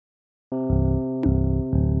Welcome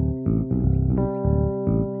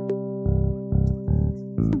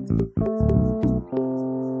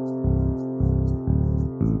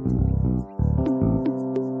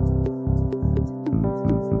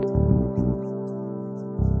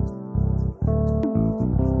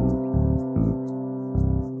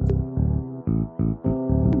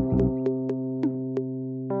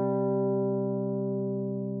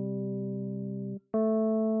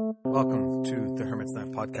to the Hermit's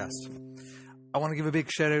Lamp podcast. I want to give a big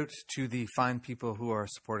shout out to the fine people who are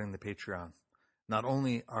supporting the Patreon. Not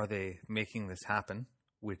only are they making this happen,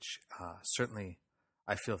 which certainly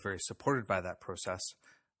I feel very supported by that process,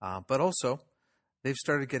 but also they've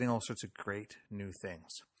started getting all sorts of great new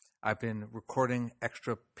things. I've been recording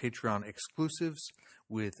extra Patreon exclusives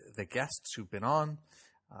with the guests who've been on.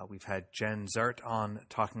 We've had Jen Zart on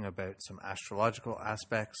talking about some astrological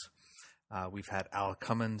aspects. We've had Al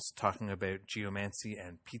Cummins talking about geomancy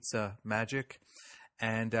and pizza magic.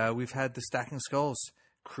 And we've had the Stacking Skulls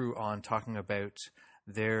crew on talking about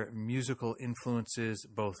their musical influences,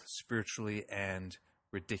 both spiritually and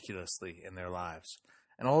ridiculously in their lives.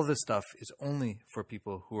 And all of this stuff is only for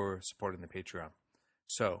people who are supporting the Patreon.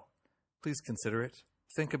 So please consider it.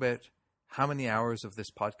 Think about how many hours of this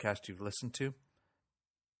podcast you've listened to.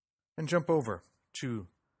 And jump over to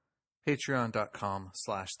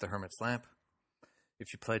patreon.com/thehermitslamp.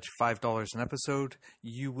 If you pledge $5 an episode,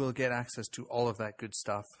 you will get access to all of that good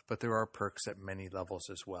stuff, but there are perks at many levels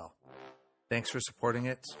as well. Thanks for supporting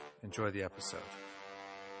it. Enjoy the episode.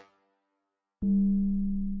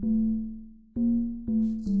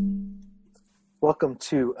 Welcome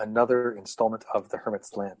to another installment of the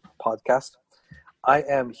Hermit's Lamp podcast. I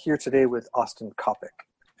am here today with Austin Coppock,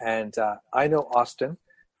 and I know Austin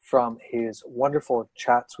from his wonderful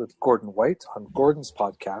chats with Gordon White on Gordon's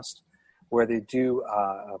podcast, where they do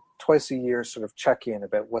twice a year sort of check-in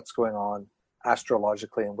about what's going on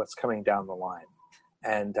astrologically and what's coming down the line.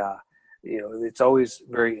 And, it's always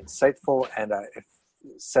very insightful, and it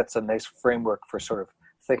sets a nice framework for sort of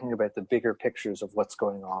thinking about the bigger pictures of what's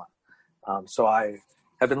going on. So I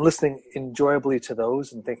have been listening enjoyably to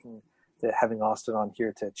those and thinking that having Austin on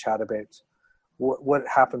here to chat about what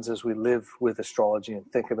happens as we live with astrology and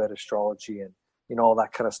think about astrology and, all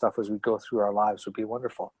that kind of stuff as we go through our lives would be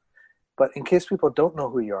wonderful. But in case people don't know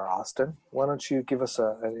who you are, Austin, why don't you give us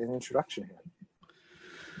an introduction here?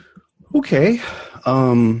 Okay.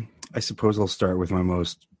 I suppose I'll start with my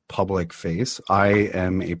most public face. I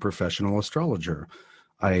am a professional astrologer.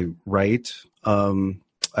 I write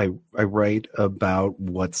I write about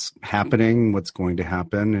what's happening, what's going to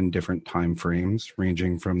happen in different time frames,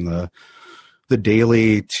 ranging from the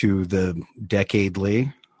daily to the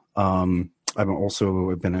decadely.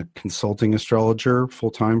 I've been a consulting astrologer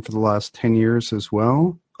full-time for the last 10 years as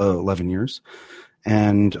well, 11 years.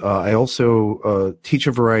 And I also teach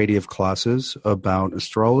a variety of classes about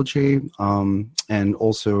astrology and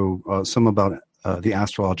also some about the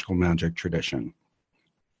astrological magic tradition.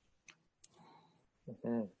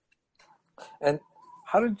 Mm-hmm. And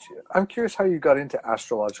I'm curious how you got into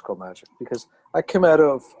astrological magic, because I came out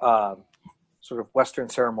of sort of Western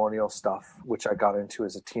ceremonial stuff, which I got into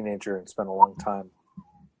as a teenager and spent a long time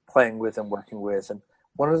playing with and working with. And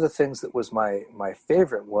one of the things that was my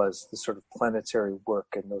favorite was the sort of planetary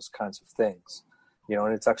work and those kinds of things,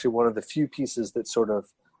 and it's actually one of the few pieces that sort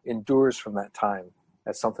of endures from that time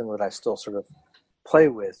as something that I still sort of play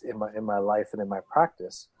with in my life and in my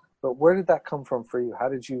practice. But where did that come from for you? How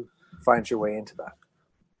did you find your way into that?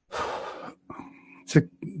 It's a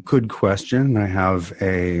good question. I have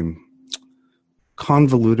a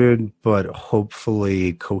convoluted but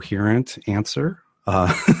hopefully coherent answer.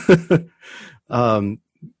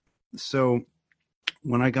 So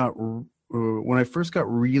when I first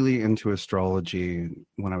got really into astrology,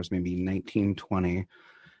 when I was maybe 19, 20,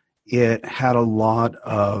 it had a lot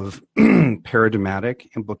of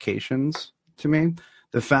paradigmatic implications to me.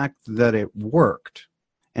 The fact that it worked,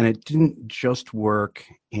 and it didn't just work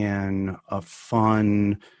in a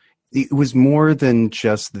fun, it was more than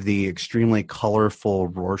just the extremely colorful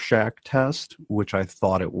Rorschach test, which I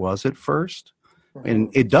thought it was at first. Mm-hmm. And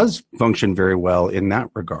it does function very well in that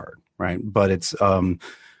regard, right? But it's, when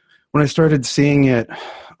I started seeing it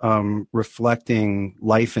reflecting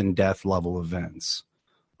life and death level events,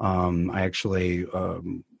 I actually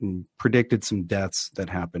predicted some deaths that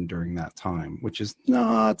happened during that time, which is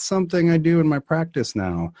not something I do in my practice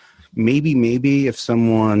now. Maybe if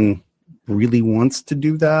someone really wants to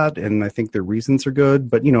do that, and I think their reasons are good,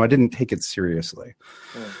 but I didn't take it seriously.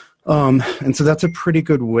 And so that's a pretty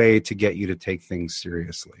good way to get you to take things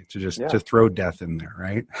seriously, to throw death in there,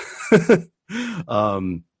 right?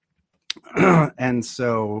 And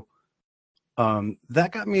so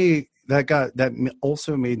that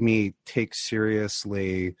also made me take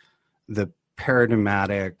seriously the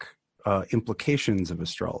paradigmatic implications of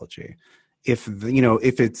astrology. If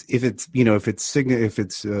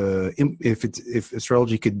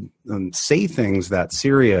astrology could say things that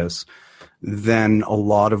serious, then a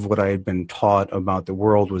lot of what I had been taught about the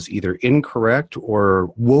world was either incorrect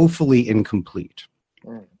or woefully incomplete.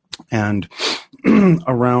 And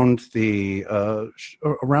around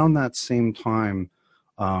that same time,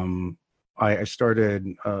 I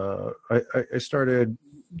started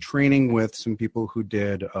training with some people who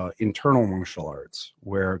did internal martial arts,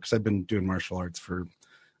 because I've been doing martial arts for,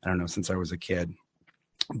 I don't know, since I was a kid.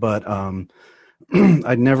 But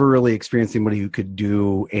I'd never really experienced anybody who could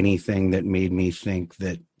do anything that made me think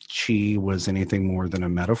that chi was anything more than a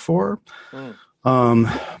metaphor.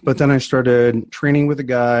 But then I started training with a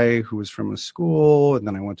guy who was from a school, and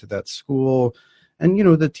then I went to that school. And,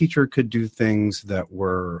 the teacher could do things that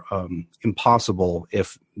were impossible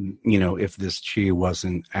if this chi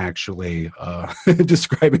wasn't actually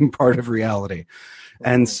describing part of reality.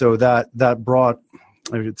 And so that brought,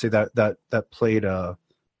 I would say that played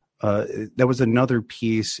that was another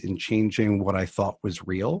piece in changing what I thought was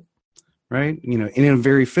real, right? In a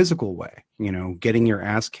very physical way, getting your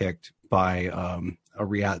ass kicked by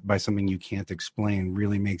by something you can't explain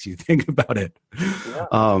really makes you think about it.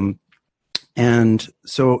 Yeah. And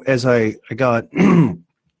so as I got,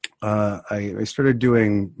 I started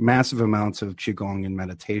doing massive amounts of qigong and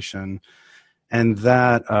meditation, and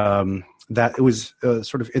that it was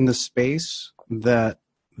sort of in the space that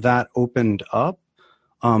opened up.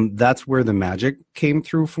 That's where the magic came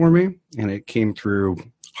through for me, and it came through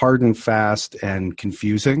hard and fast and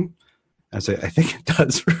confusing, as I think it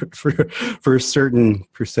does for a certain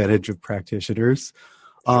percentage of practitioners.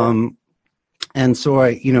 Sure. And so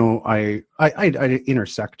I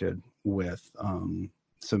intersected with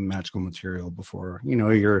some magical material before.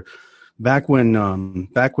 You're back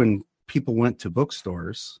when people went to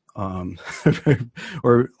bookstores, or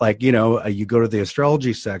you go to the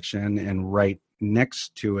astrology section, and right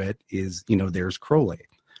next to it is there's Crowley,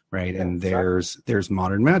 right? Yeah, and there's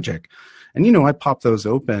modern magic. And, I pop those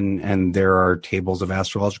open, and there are tables of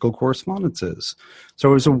astrological correspondences. So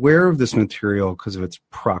I was aware of this material because of its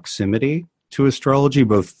proximity to astrology,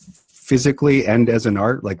 both physically and as an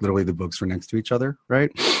art, like literally the books were next to each other,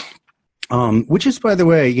 right? Which is, by the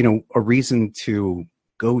way, a reason to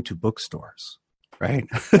go to bookstores, right?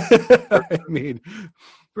 I mean,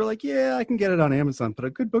 we're like, yeah, I can get it on Amazon, but a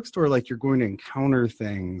good bookstore, like, you're going to encounter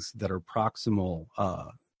things that are proximal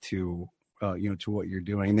to what you're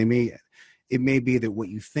doing. It may be that what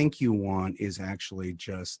you think you want is actually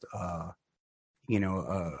just a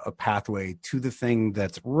pathway to the thing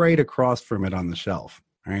that's right across from it on the shelf,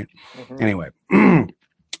 right? Mm-hmm. Anyway,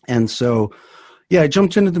 and so, yeah, I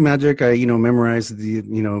jumped into the magic. I, memorized the,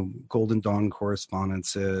 Golden Dawn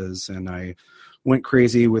correspondences, and I went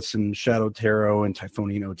crazy with some Shadow Tarot and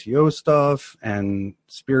Typhonian OTO stuff, and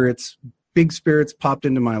big spirits popped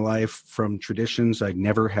into my life from traditions I'd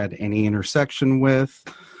never had any intersection with,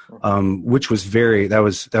 which was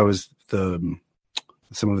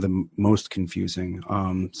some of the most confusing.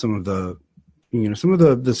 Some of the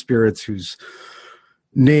spirits whose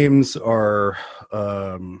names are,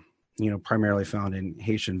 primarily found in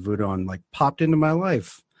Haitian voodoo, and popped into my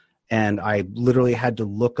life. And I literally had to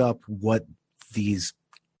look up what these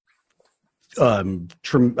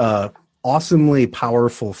awesomely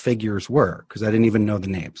powerful figures were, because I didn't even know the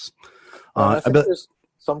names. I think there's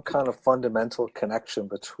some kind of fundamental connection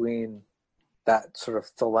between that sort of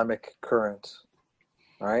thelemic current,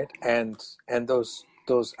 right, and those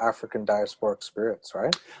African diasporic spirits,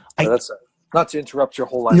 right? That's not to interrupt your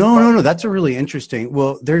whole life. No. That's a really interesting.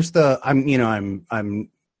 Well, there's I'm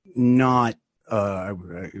not.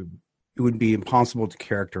 It would be impossible to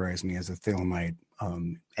characterize me as a thelemite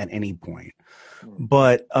at any point.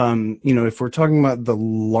 But if we're talking about the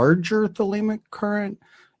larger thelemic current,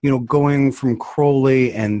 going from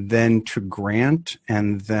Crowley and then to Grant,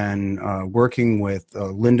 and then working with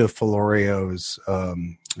Linda Filorio's, I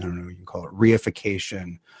don't know, you can call it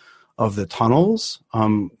reification of the tunnels.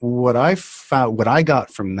 What I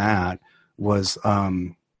got from that was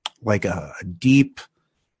like a deep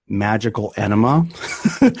magical enema.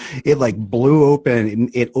 It blew open.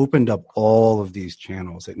 It opened up all of these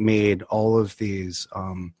channels. It made all of these.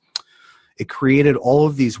 It created all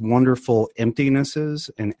of these wonderful emptinesses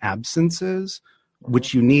and absences,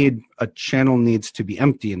 which a channel needs to be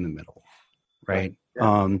empty in the middle, right?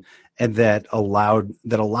 Yeah. And that allowed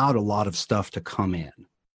a lot of stuff to come in.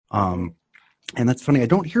 And that's funny. I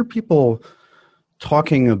don't hear people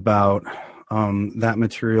talking about that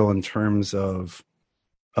material in terms of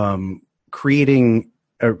creating,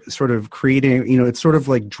 it's sort of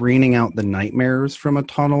like draining out the nightmares from a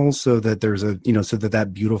tunnel, so that there's so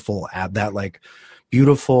that beautiful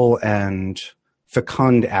and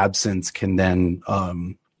fecund absence can then,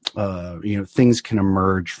 things can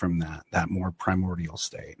emerge from that more primordial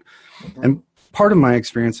state. Mm-hmm. And part of my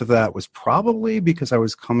experience of that was probably because I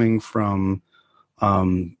was coming from,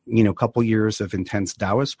 a couple years of intense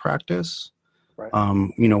Taoist practice, right.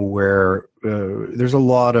 Where there's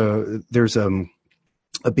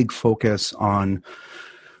a big focus on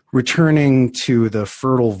returning to the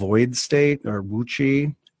fertile void state, or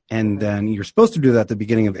wuqi, and then you're supposed to do that at the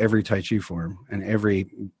beginning of every Tai Chi form and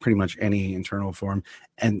pretty much any internal form,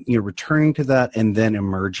 and you're returning to that and then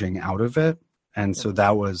emerging out of it. And so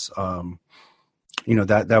that was,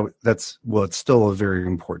 it's still a very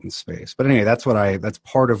important space. But anyway, that's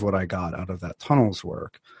part of what I got out of that tunnels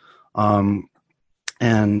work.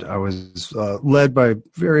 And I was led by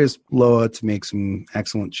various Loa to make some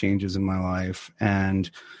excellent changes in my life.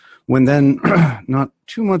 And when then, not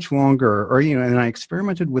too much longer, and I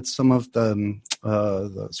experimented with some of the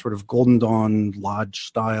sort of Golden Dawn Lodge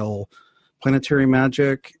style planetary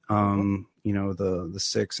magic, the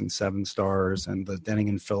 6 and 7 stars, and the Denning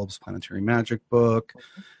and Phillips planetary magic book.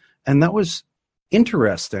 And that was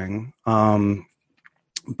interesting,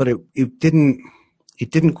 but it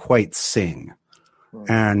didn't quite sing.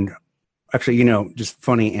 And actually, just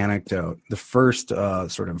funny anecdote, the first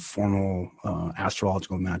sort of formal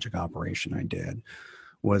astrological magic operation I did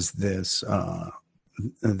was this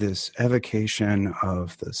evocation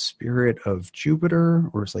of the spirit of Jupiter,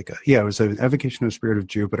 or it was an evocation of spirit of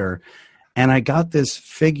Jupiter. And I got this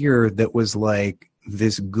figure that was like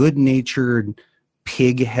this good-natured,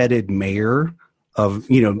 pig-headed mayor of,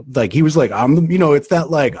 he was like, I'm the, it's that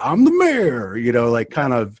like, I'm the mayor, like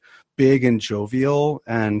kind of big and jovial.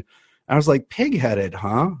 And I was like, pig-headed,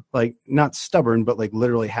 huh? Like not stubborn, but like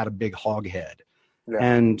literally had a big hog head. Yeah.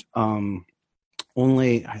 And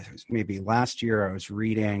maybe last year I was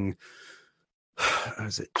reading,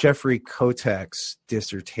 Jeffrey Coppock's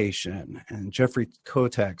dissertation, and Jeffrey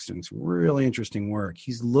Coppock's doing some really interesting work.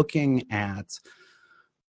 He's looking at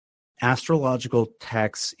astrological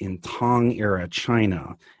texts in Tang era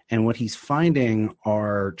China, and what he's finding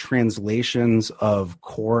are translations of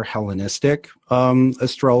core Hellenistic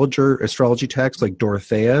astrology texts like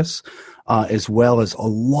Dorotheus, as well as a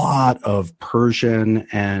lot of Persian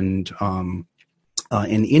and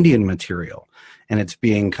Indian material. And it's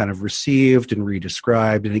being kind of received and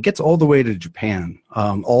redescribed, and it gets all the way to Japan.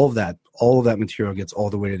 All of that material gets all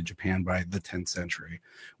the way to Japan by the 10th century,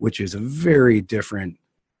 which is a very different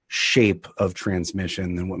shape of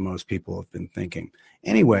transmission than what most people have been thinking.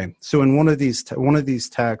 Anyway, so in one of these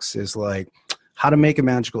texts is like how to make a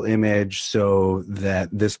magical image so that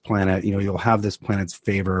this planet, you'll have this planet's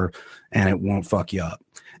favor and it won't fuck you up.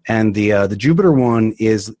 And the Jupiter one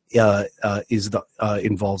involves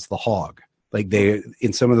the hog. Like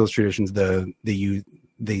in some of those traditions,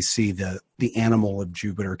 they see the animal of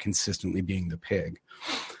Jupiter consistently being the pig.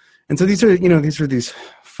 And so these are these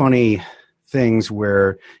funny things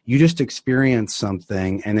where you just experience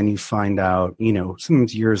something and then you find out,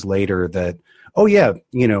 sometimes years later that, oh yeah,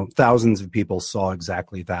 thousands of people saw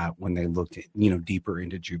exactly that when they looked at, deeper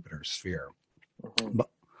into Jupiter's sphere. Mm-hmm.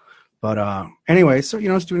 But anyway, so,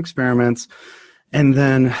 I was doing experiments, and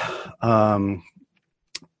then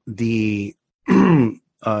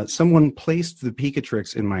someone placed the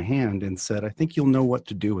Picatrix in my hand and said, I think you'll know what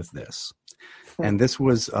to do with this. And this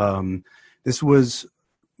was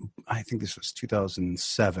I think this was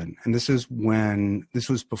 2007, and this was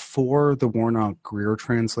before the Warnock-Greer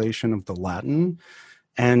translation of the Latin,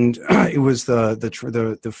 and it was the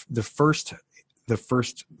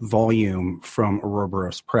first volume from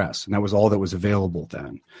Ouroboros Press, and that was all that was available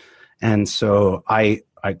then. And so I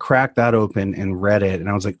cracked that open and read it, and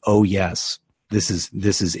I was like, oh yes, this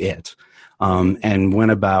is it, and went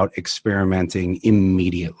about experimenting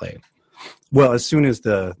immediately. Well, as soon as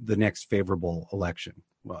the next favorable election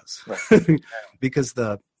was, right. Because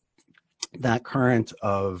that current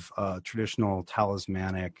of traditional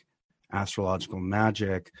talismanic astrological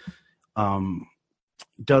magic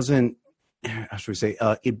doesn't, how should we say,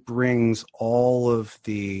 it brings all of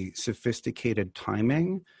the sophisticated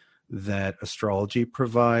timing that astrology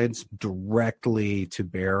provides directly to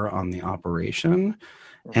bear on the operation.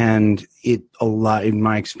 And in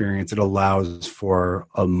my experience, it allows for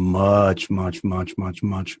a much, much, much, much,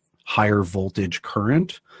 much higher voltage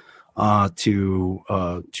current to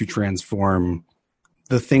transform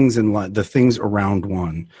the things around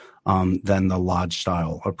one than the lodge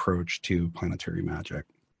style approach to planetary magic.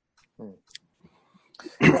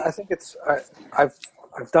 Yeah, I think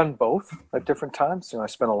I've done both at different times. I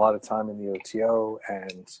spent a lot of time in the OTO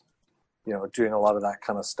and doing a lot of that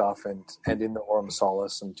kind of stuff, and in the Orm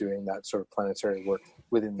Solace and doing that sort of planetary work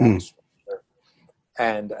within that structure,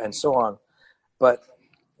 and so on. But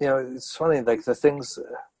it's funny, like the things,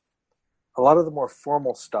 a lot of the more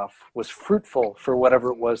formal stuff was fruitful for whatever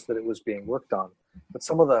it was that it was being worked on. But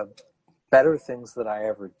some of the better things that I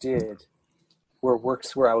ever did were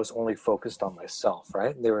works where I was only focused on myself,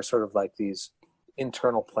 right? And they were sort of like these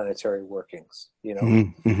internal planetary workings,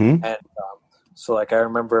 Mm-hmm. And so, like, I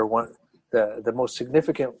remember the most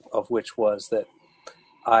significant of which was that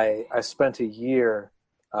I spent a year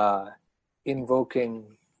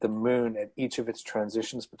invoking the moon at each of its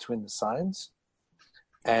transitions between the signs,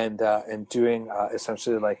 and doing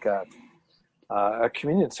essentially like a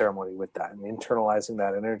communion ceremony with that, and internalizing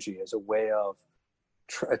that energy as a way of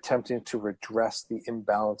attempting to redress the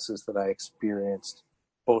imbalances that I experienced,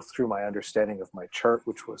 both through my understanding of my chart,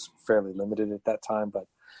 which was fairly limited at that time,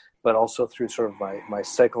 but also through sort of my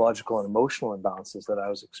psychological and emotional imbalances that I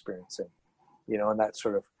was experiencing, and that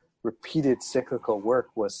sort of repeated cyclical work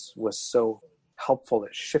was so helpful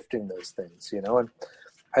at shifting those things, and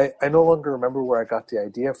I no longer remember where I got the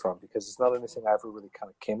idea from, because it's not anything I ever really kind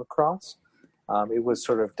of came across. It was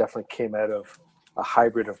sort of definitely came out of a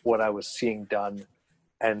hybrid of what I was seeing done,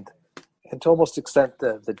 and to almost extent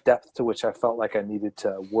the depth to which I felt like I needed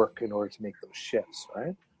to work in order to make those shifts,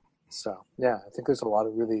 right? So yeah, I think there's a lot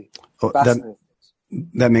of really fascinating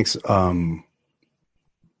things. That makes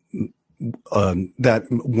that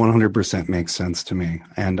 100% makes sense to me,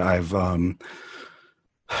 and I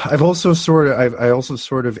also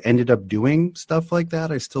sort of ended up doing stuff like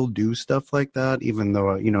that. I still do stuff like that, even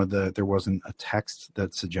though there wasn't a text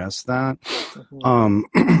that suggests that.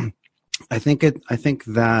 Mm-hmm. I think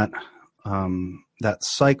that that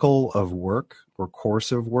cycle of work or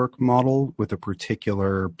course of work model with a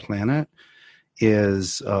particular planet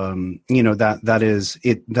is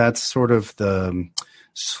that's sort of the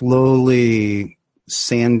slowly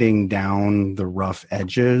sanding down the rough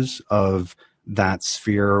edges of that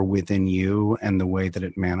sphere within you and the way that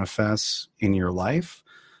it manifests in your life,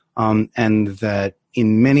 and that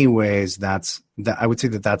in many ways I would say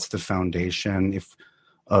that's the foundation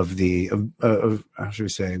of how should we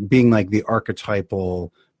say, being like the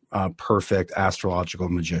archetypal perfect astrological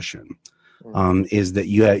magician. Is that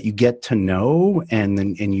you get to know,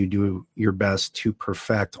 and you do your best to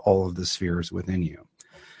perfect all of the spheres within you.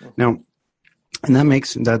 Now, and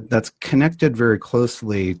that's connected very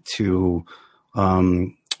closely to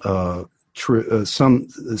some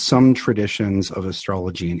traditions of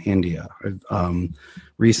astrology in India. I've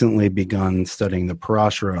recently begun studying the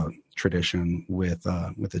Parashara tradition with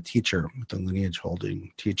a teacher, with a lineage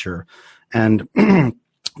holding teacher, and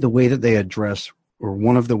the way that they address, or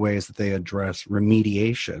one of the ways that they address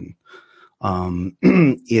remediation,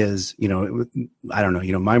 is, I don't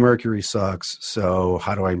know, my Mercury sucks, so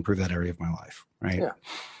how do I improve that area of my life, right?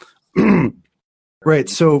 Yeah. Right.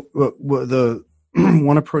 So the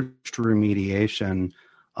one approach to remediation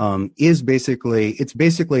is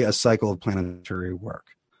basically a cycle of planetary work.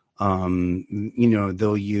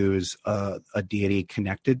 They'll use a deity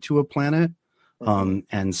connected to a planet.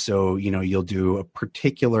 And so, you'll do a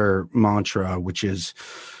particular mantra, which is,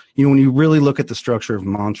 when you really look at the structure of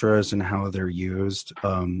mantras and how they're used,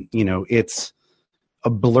 it's a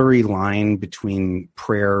blurry line between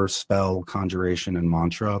prayer, spell, conjuration, and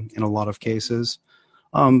mantra in a lot of cases.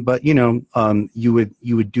 But you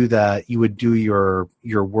would do that. You would do your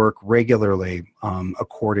work regularly,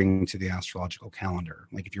 according to the astrological calendar.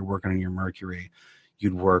 Like if you're working on your Mercury,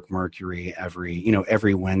 you'd work Mercury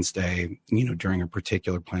every Wednesday, during a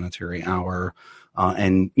particular planetary hour.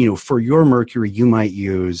 And for your Mercury, you might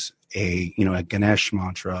use a Ganesh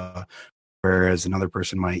mantra, whereas another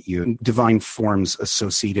person might use divine forms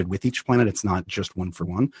associated with each planet. It's not just one for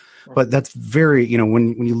one, but that's very,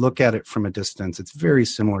 when you look at it from a distance, it's very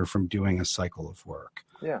similar from doing a cycle of work.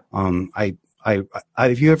 Yeah.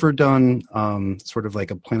 Have you ever done sort of like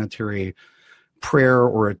a planetary prayer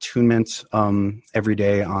or attunement every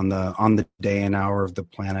day on the day and hour of the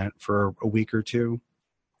planet for a week or two?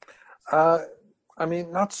 I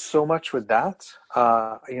mean, not so much with that.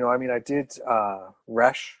 I did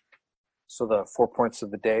Resh, so the 4 points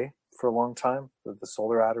of the day, for a long time, with the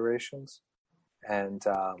solar adorations. And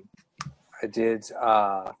I did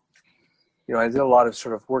a lot of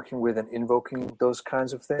sort of working with and invoking those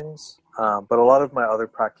kinds of things. But a lot of my other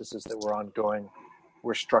practices that were ongoing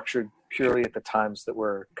were structured purely at the times that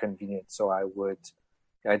were convenient. So I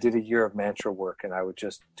did a year of mantra work, and I would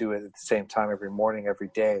just do it at the same time every morning, every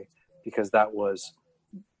day, because that was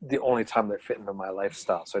the only time that fit into my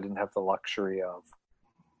lifestyle. So I didn't have the luxury of,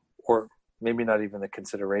 or maybe not even the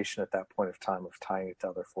consideration at that point of time of tying it to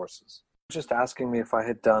other forces. Just asking me if I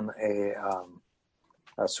had done a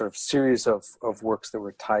sort of series of works that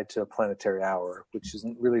were tied to a planetary hour, which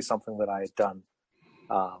isn't really something that I had done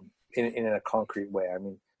in a concrete way. I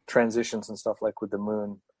mean, transitions and stuff like with the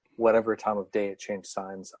moon, whatever time of day it changed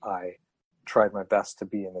signs, I tried my best to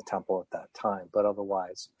be in the temple at that time, but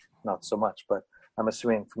otherwise not so much. But I'm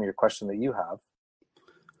assuming from your question that you have.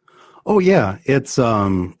 Oh yeah, it's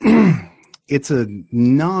it's a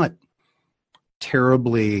not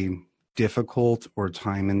terribly difficult or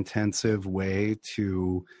time intensive way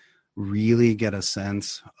to really get a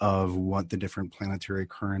sense of what the different planetary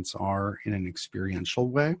currents are in an experiential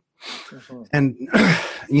way. Mm-hmm. And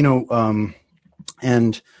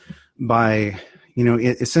and by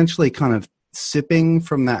essentially kind of sipping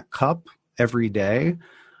from that cup every day,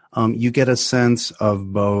 you get a sense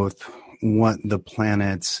of both what the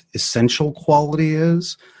planet's essential quality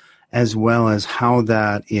is, as well as how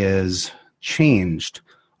that is changed,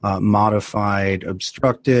 modified,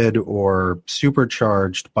 obstructed, or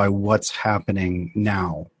supercharged by what's happening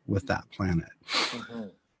now with that planet. Mm-hmm.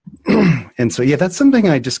 And so, yeah, that's something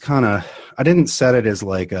I just I didn't set it as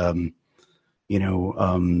like, we're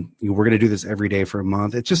going to do this every day for a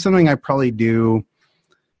month. It's just something I probably do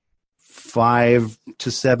 5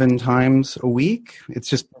 to 7 times a week. It's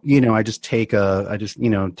just, I just take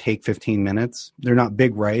 15 minutes. They're not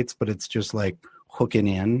big rites, but it's just like hooking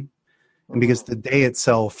in. And because the day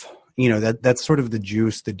itself, that's sort of the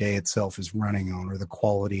juice the day itself is running on, or the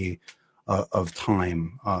quality of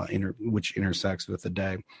time, which intersects with the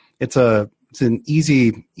day. It's an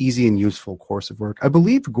easy and useful course of work. I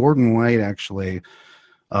believe Gordon White actually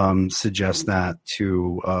suggests that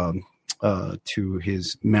to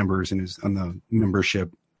his members on the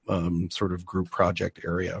membership sort of group project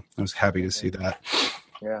area. I was happy to see that.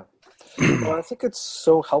 Yeah. Well, I think it's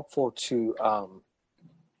so helpful to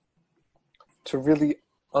really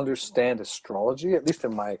understand astrology, at least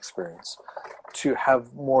in my experience, to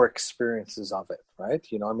have more experiences of it, right?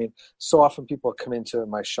 I mean, so often people come into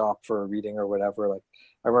my shop for a reading or whatever. Like,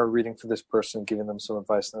 I remember reading for this person, giving them some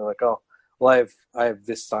advice, and they're like, "Oh, well, I have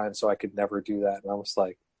this sign, so I could never do that." And I was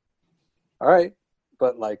like, all right,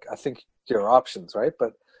 but like, I think there are options, right?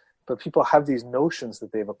 But people have these notions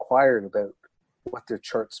that they've acquired about what their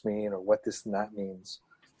charts mean or what this and that means.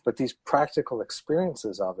 But these practical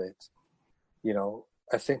experiences of it,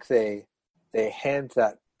 I think they hand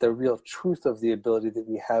that the real truth of the ability that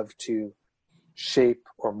we have to shape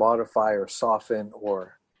or modify or soften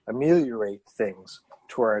or ameliorate things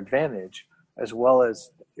to our advantage, as well as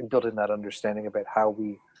in building that understanding about how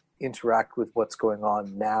we interact with what's going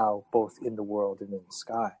on now, both in the world and in the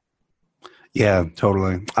sky. Yeah,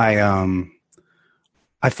 totally. I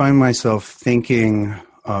find myself thinking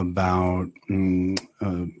about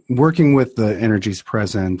working with the energies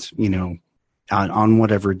present, on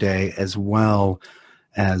whatever day, as well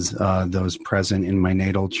as those present in my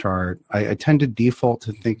natal chart. I tend to default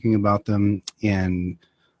to thinking about them in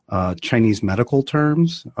Chinese medical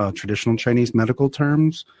terms, traditional Chinese medical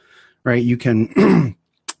terms, right? You can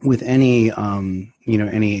with any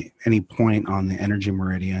any point on the energy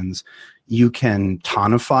meridians, you can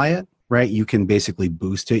tonify it, right? You can basically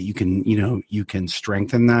boost it. You can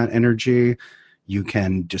strengthen that energy. You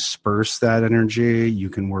can disperse that energy. You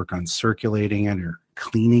can work on circulating it or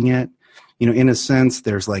cleaning it. In a sense,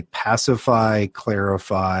 there's like pacify,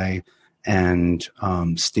 clarify, and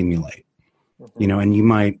stimulate. Mm-hmm. And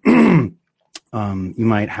you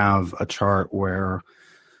might have a chart where,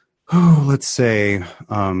 let's say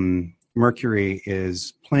Mercury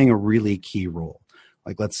is playing a really key role.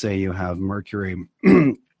 Like, let's say you have Mercury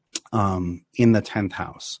in the 10th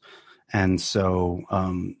house. And so,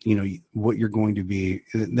 what you're going to be,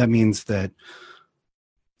 that means that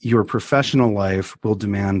your professional life will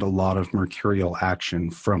demand a lot of mercurial action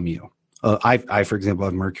from you. I, for example,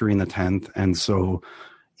 have Mercury in the 10th. And so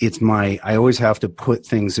I always have to put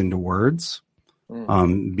things into words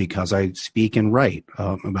because I speak and write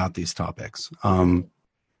about these topics.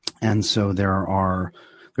 And so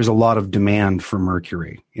there's a lot of demand for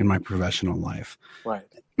Mercury in my professional life. Right.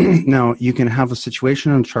 Now, you can have a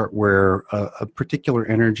situation on a chart where a particular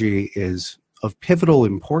energy is of pivotal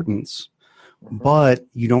importance, but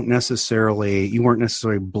you weren't necessarily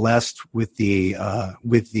blessed with the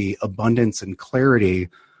abundance and clarity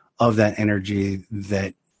of that energy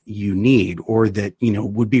that you need, or that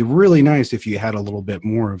would be really nice if you had a little bit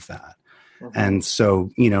more of that. And so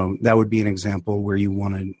that would be an example where you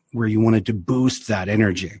wanted to boost that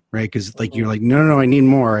energy, right? Because you're like, no, I need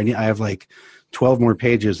more. I have like 12 more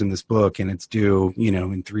pages in this book, and it's due,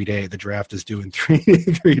 in 3 days. The draft is due in 3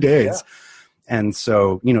 days. Yeah. And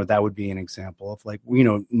so, that would be an example of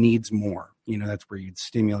needs more. That's where you'd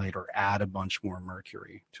stimulate or add a bunch more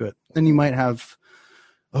mercury to it. Then you might have,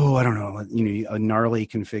 I don't know, a gnarly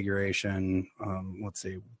configuration. Let's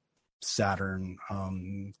say Saturn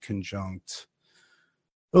conjunct.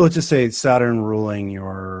 Well, let's just say Saturn ruling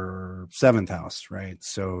your 7th house, right?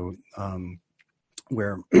 So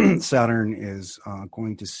where Saturn is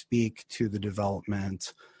going to speak to the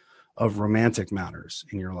development of romantic matters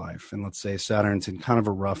in your life. And let's say Saturn's in kind of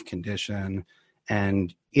a rough condition,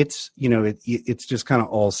 and it's, it's just kind of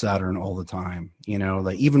all Saturn all the time.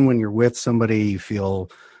 Like even when you're with somebody, you feel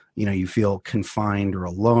confined or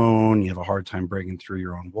alone. You have a hard time breaking through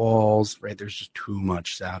your own walls, right? There's just too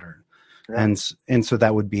much Saturn. Yeah. And so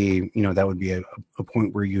that would be, a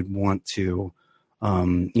point where you'd want to,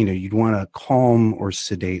 you'd want to calm or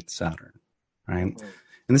sedate Saturn, right? Mm-hmm.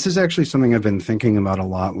 And this is actually something I've been thinking about a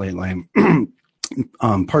lot lately,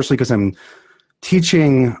 partially because I'm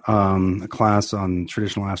teaching a class on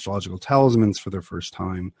traditional astrological talismans for the first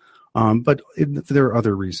time, but there are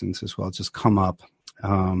other reasons as well. It's just come up,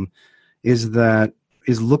 is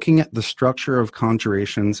looking at the structure of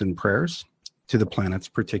conjurations and prayers to the planets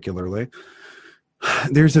particularly.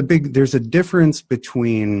 There's a difference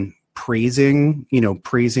between praising,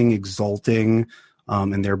 exalting,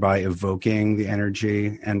 and thereby evoking the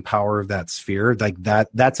energy and power of that sphere, like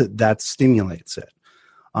that stimulates it.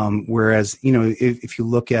 Whereas, if you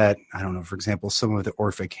look at, I don't know, for example, some of the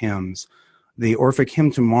Orphic hymns, the Orphic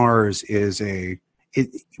hymn to Mars is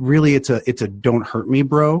it's a don't hurt me,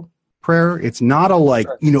 bro prayer. It's not a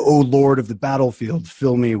oh Lord of the battlefield,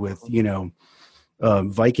 fill me with,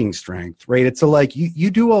 Viking strength, right? It's a you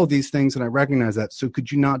do all these things and I recognize that. So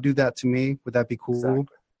could you not do that to me? Would that be cool? Exactly.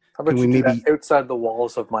 How about you do that outside the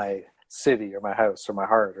walls of my city or my house or my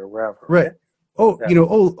heart or wherever? Right. Oh, yeah.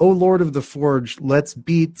 Oh Lord of the Forge, let's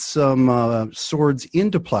beat some swords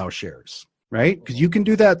into plowshares, right? Because you can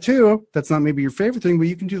do that too. That's not maybe your favorite thing, but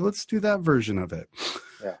let's do that version of it.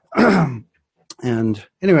 Yeah. And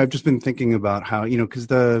anyway, I've just been thinking about how, because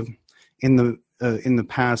in the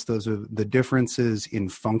past, those are the differences in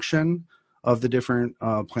function of the different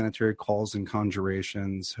planetary calls and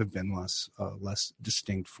conjurations have been less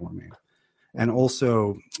distinct for me. And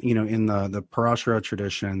also, in the Parashara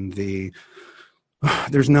tradition,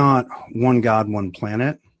 there's not one God, one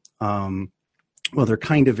planet. Well, there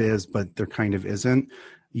kind of is, but there kind of isn't.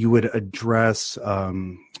 You would address.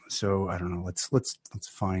 So I don't know. Let's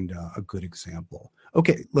find a good example.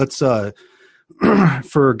 Okay, let's.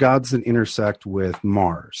 For gods that intersect with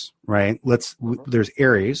Mars, right? There's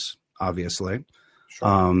Aries, obviously,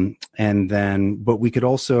 sure. And then, but we could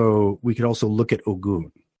also look at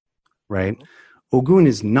Ogun, right? Mm-hmm. Ogun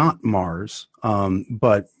is not Mars,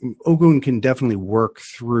 but Ogun can definitely work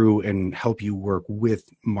through and help you work with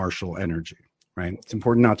martial energy, right? It's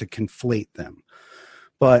important not to conflate them,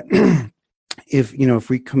 but if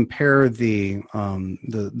we compare the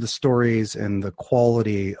stories and the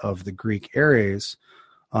quality of the Greek Aries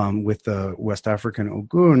with the West African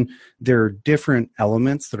Ogun, there are different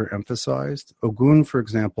elements that are emphasized. Ogun, for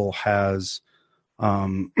example, has a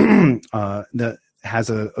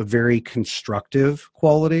very constructive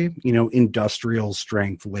quality, industrial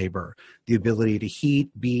strength labor, the ability to heat,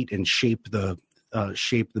 beat, and shape the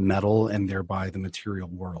metal and thereby the material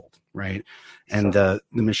world, right? And the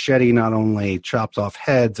machete not only chops off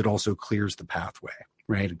heads, it also clears the pathway,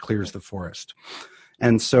 right? It clears the forest.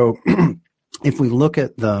 And so if we look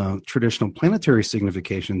at the traditional planetary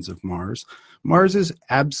significations of Mars, Mars is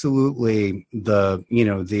absolutely the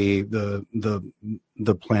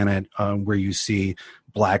planet where you see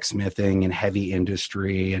blacksmithing and heavy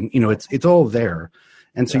industry, and it's all there.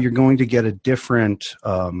 And so you're going to get a different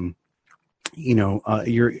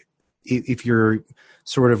if you're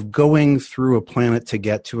sort of going through a planet to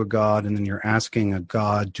get to a god, and then you're asking a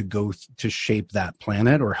god to go to shape that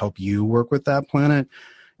planet or help you work with that planet,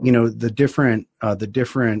 the different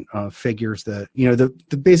figures that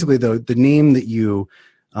basically the name that you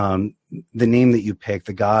pick,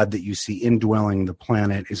 the god that you see indwelling the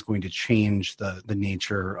planet is going to change the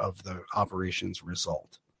nature of the operations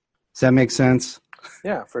result. Does that make sense?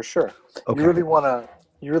 Yeah, for sure. Okay. You really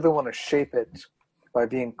want to shape it by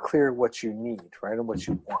being clear what you need, right, and what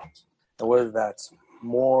you want, and whether that's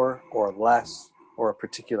more or less, or a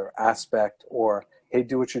particular aspect, or hey,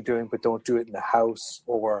 do what you're doing, but don't do it in the house,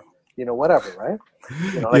 or whatever, right?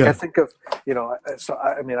 I think of so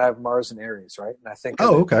I have Mars and Aries, right, and I think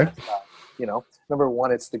okay. Number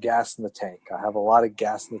one, it's the gas in the tank. I have a lot of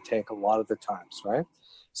gas in the tank a lot of the times, right?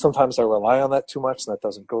 Sometimes I rely on that too much, and that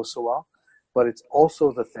doesn't go so well. but it's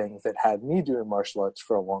also the thing that had me doing martial arts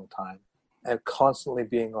for a long time and constantly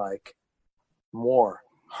being like, more,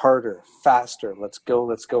 harder, faster, let's go,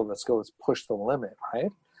 let's push the limit,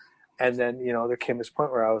 right? And then, there came this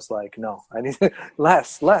point where I was like, no, I need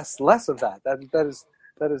less of that.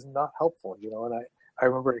 That is not helpful, And I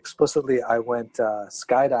remember explicitly I went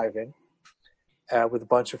skydiving with a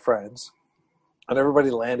bunch of friends, and everybody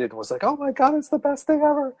landed and was like, oh my God, it's the best thing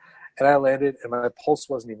ever. And I landed and my pulse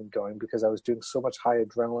wasn't even going because I was doing so much high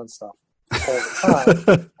adrenaline stuff all the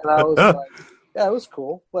time. And I was like, yeah, it was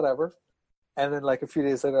cool, whatever. And then like a few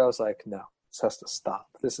days later, I was like, no, this has to stop.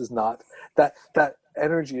 This is not, that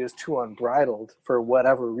energy is too unbridled for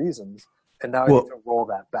whatever reasons. And now I need to roll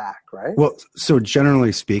that back, right? Well, so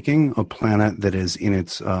generally speaking, a planet that is in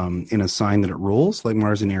its in a sign that it rules, like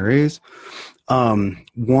Mars and Aries,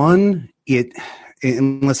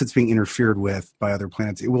 unless it's being interfered with by other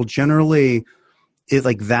planets, it will generally,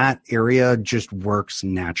 like that area just works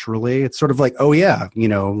naturally. It's sort of like, oh yeah,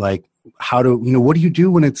 like what do you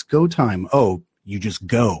do when it's go time? Oh, you just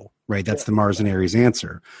go, right? That's the Mars and Aries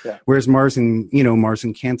answer. Yeah. Whereas Mars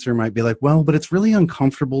and Cancer might be like, well, but it's really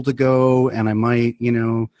uncomfortable to go, and I might,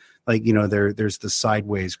 there's the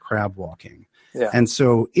sideways crab walking. Yeah. And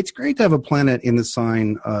so it's great to have a planet in the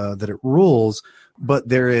sign that it rules, but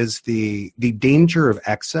there is the danger of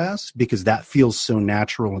excess because that feels so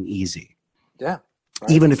natural and easy. Yeah.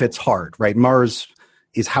 Right. Even if it's hard, right? Mars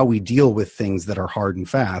is how we deal with things that are hard and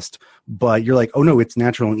fast, but you're like, oh no, it's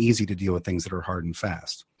natural and easy to deal with things that are hard and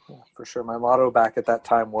fast. Yeah, for sure. My motto back at that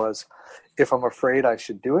time was, if I'm afraid, I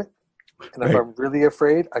should do it. And if I'm really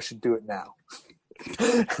afraid, I should do it now.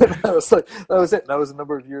 That was it. That was a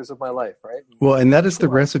number of years of my life, right? Well, and that is the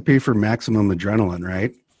recipe for maximum adrenaline,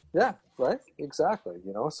 right? Yeah, right. Exactly.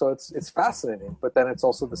 So it's fascinating, but then it's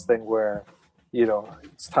also this thing where,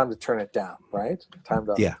 it's time to turn it down, right? Time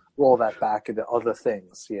to roll that back into other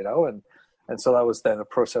things, and so that was then a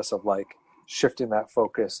process of like shifting that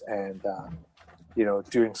focus and,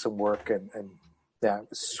 doing some work and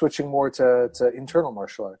switching more to internal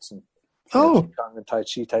martial arts and Qigong and Tai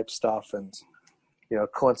Chi type stuff, and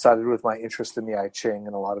coincided with my interest in the I Ching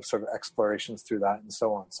and a lot of sort of explorations through that and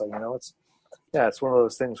so on. So it's one of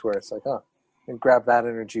those things where it's like, and grab that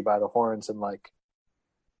energy by the horns and like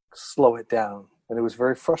slow it down. And it was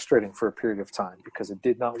very frustrating for a period of time because it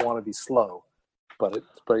did not want to be slow, but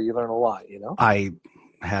you learn a lot, I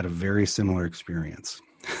had a very similar experience.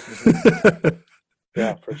 Mm-hmm.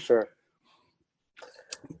 Yeah, for sure.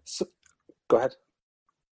 So, go ahead.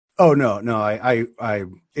 Oh no! I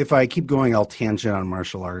if I keep going, I'll tangent on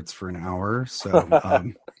martial arts for an hour. So,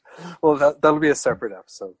 well, that'll be a separate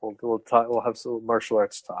episode. We'll have some martial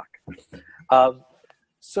arts talk.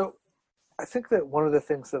 So, I think that one of the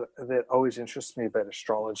things that always interests me about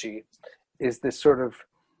astrology is this sort of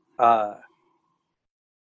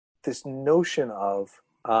this notion of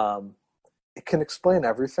it can explain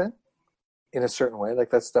everything in a certain way.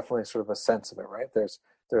 Like that's definitely sort of a sense of it, right? There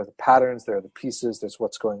are the patterns, there are the pieces, there's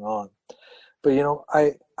what's going on. But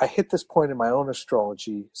I hit this point in my own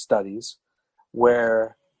astrology studies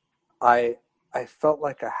where I felt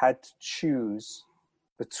like I had to choose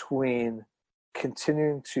between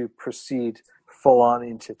continuing to proceed full on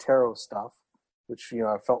into tarot stuff, which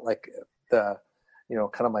I felt like the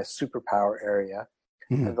kind of my superpower area,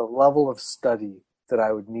 and the level of study that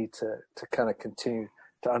I would need to kind of continue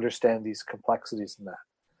to understand these complexities in that.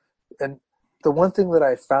 And the one thing that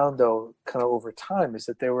I found, though, kind of over time, is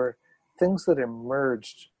that there were things that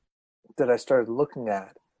emerged that I started looking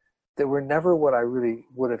at that were never what I really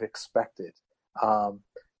would have expected.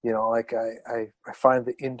 Like I find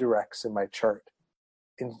the indirects in my chart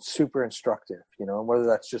super instructive, and whether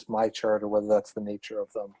that's just my chart or whether that's the nature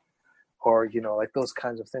of them, or, like those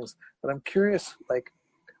kinds of things. But I'm curious, like,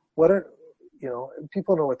 what are,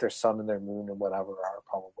 people know what their sun and their moon and whatever are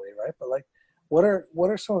probably, right? But like, what are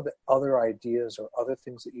some of the other ideas or other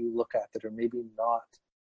things that you look at that are maybe not,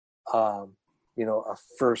 a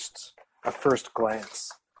first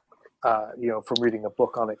glance, from reading a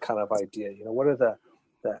book on it kind of idea? What are the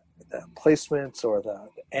placements or the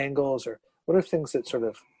angles, or what are things that sort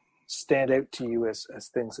of stand out to you as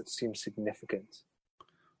things that seem significant?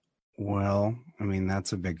 Well, I mean,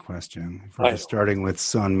 that's a big question. If we're just starting with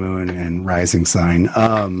sun, moon, and rising sign.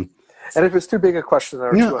 And if it's too big a question,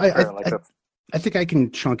 I think I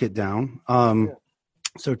can chunk it down.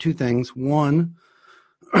 So two things. One,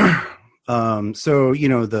 the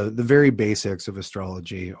very basics of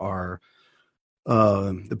astrology are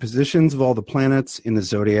the positions of all the planets in the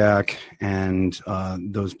zodiac and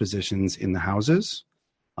those positions in the houses.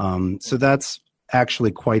 So that's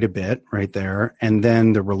actually quite a bit right there. And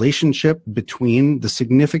then the relationship between the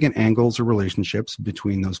significant angles or relationships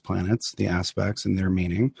between those planets, the aspects and their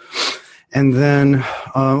meaning. And then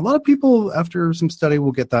a lot of people after some study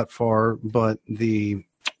will get that far, but the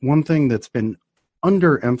one thing that's been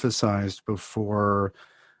underemphasized before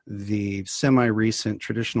the semi-recent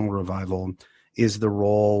traditional revival is the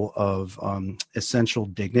role of essential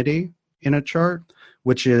dignity in a chart,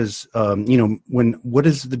 which is, what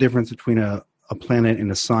is the difference between a planet in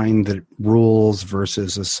a sign that rules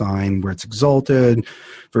versus a sign where it's exalted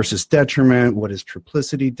versus detriment? What is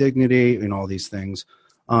triplicity, dignity, and all these things?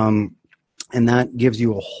 And that gives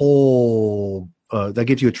you that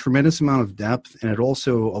gives you a tremendous amount of depth, and it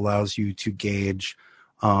also allows you to gauge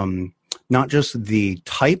not just the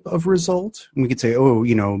type of result. We could say,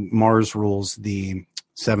 Mars rules the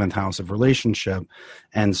 7th house of relationship,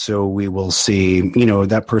 and so we will see,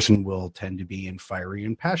 that person will tend to be in fiery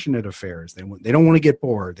and passionate affairs. They don't want to get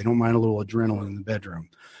bored. They don't mind a little adrenaline in the bedroom.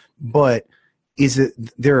 But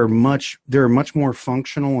there are much more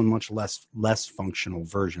functional and much less functional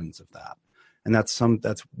versions of that. And that's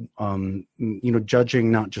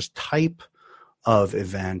judging not just type of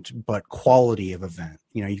event, but quality of event.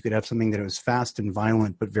 You could have something that was fast and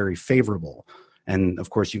violent, but very favorable. And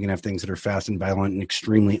of course, you can have things that are fast and violent and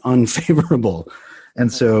extremely unfavorable.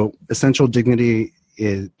 And so essential dignity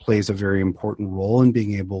plays a very important role in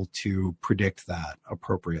being able to predict that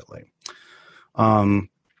appropriately. A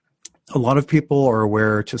lot of people are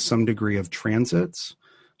aware to some degree of transits,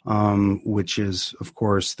 which is, of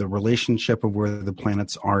course, the relationship of where the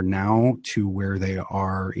planets are now to where they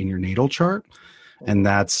are in your natal chart. And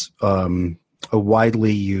that's a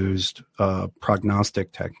widely used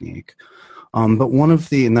prognostic technique. But one of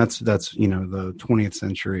that's the 20th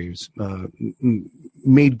century's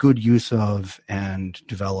made good use of and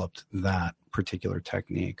developed that particular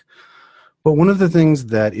technique. But one of the things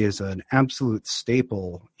that is an absolute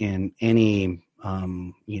staple in any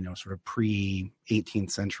sort of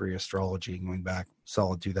pre-18th century astrology, going back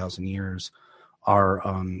solid 2,000 years, are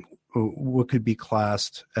what could be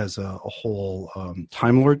classed as a whole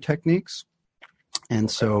Time Lord techniques. And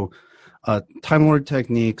so Time Lord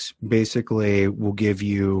techniques basically will give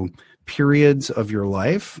you periods of your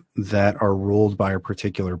life that are ruled by a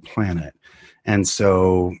particular planet. And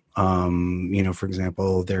so, for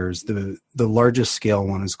example, there's the largest scale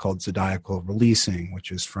one is called zodiacal releasing,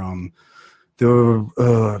 which is from the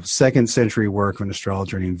 2nd century work of an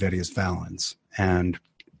astrologer named Vettius Valens and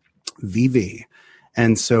VV.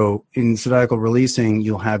 And so in zodiacal releasing,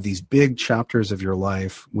 you'll have these big chapters of your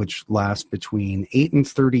life, which last between 8 and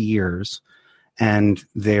 30 years. And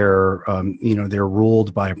they're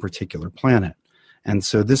ruled by a particular planet. And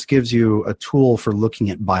so this gives you a tool for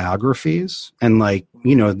looking at biographies and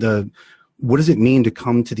what does it mean to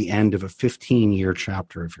come to the end of a 15-year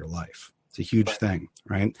chapter of your life? It's a huge thing,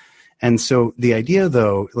 right? And so the idea,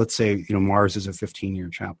 though, let's say, Mars is a 15-year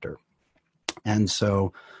chapter. And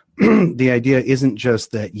so the idea isn't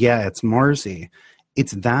just that, it's Marsy.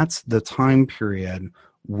 That's the time period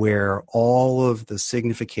where all of the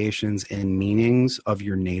significations and meanings of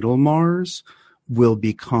your natal Mars will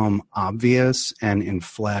become obvious and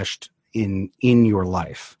enfleshed in your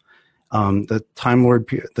life. The Time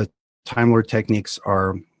Lord techniques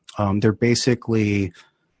are they're basically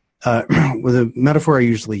the metaphor I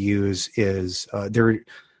usually use is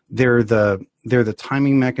they're the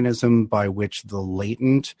timing mechanism by which the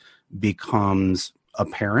latent becomes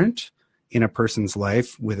apparent in a person's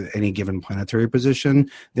life with any given planetary position.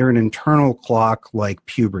 They're an internal clock like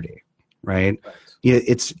puberty, right?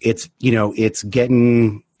 It's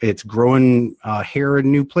growing hair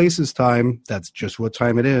in new places time. That's just what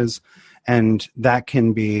time it is. And that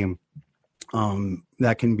can be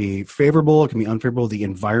favorable. It can be unfavorable. The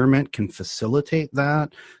environment can facilitate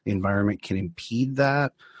that. The environment can impede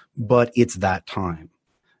that, but it's that time.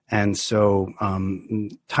 And so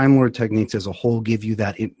Time Lord techniques as a whole give you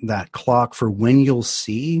that clock for when you'll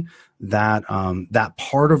see that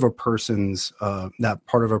part of a person's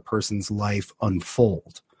life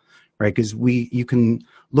unfold, right? Because you can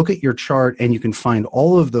look at your chart and you can find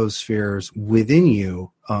all of those spheres within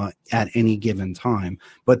you at any given time,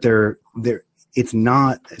 but they're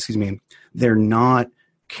not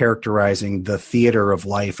characterizing the theater of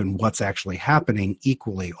life and what's actually happening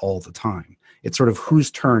equally all the time. It's sort of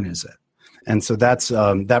whose turn is it? And so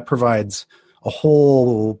that provides a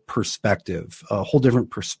whole perspective, a whole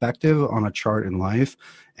different perspective on a chart in life,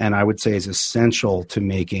 and I would say is essential to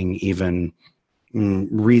making even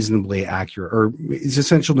reasonably accurate, or is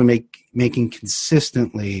essential to making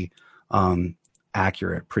consistently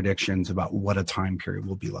accurate predictions about what a time period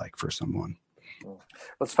will be like for someone. Well,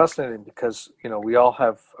 it's fascinating because, we all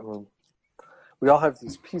have, we all have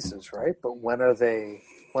these pieces, right? But when are they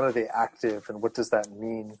active, and what does that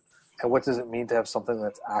mean? And what does it mean to have something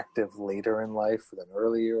that's active later in life than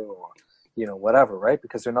earlier, or, whatever, right?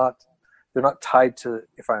 Because they're not tied to,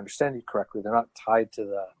 if I understand you correctly, they're not tied to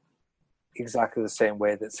the exactly the same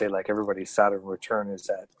way that, say, like everybody's Saturn return is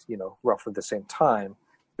at, roughly the same time.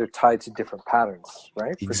 They're tied to different patterns,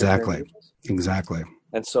 right? For different individuals. Exactly.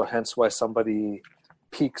 And so hence why somebody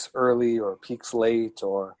peaks early or peaks late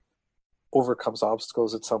or overcomes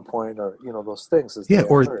obstacles at some point, or, those things as they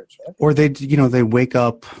emerge, right? Or they wake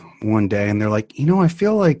up one day and they're like, I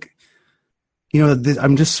feel like,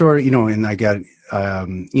 I'm just sort of, and I get,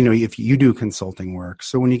 if you do consulting work,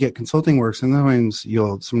 so when you get consulting work, sometimes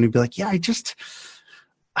somebody will be like, yeah, I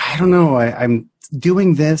don't know, I'm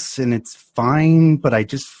doing this and it's fine, but I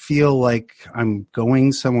just feel like I'm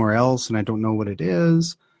going somewhere else and I don't know what it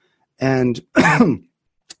is. And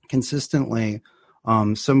consistently,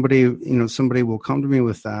 somebody will come to me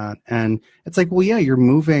with that, and it's like, well, yeah, you're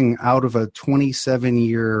moving out of a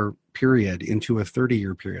 27-year period into a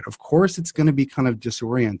 30-year period. Of course, it's going to be kind of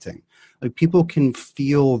disorienting. Like, people can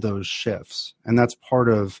feel those shifts, and that's part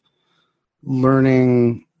of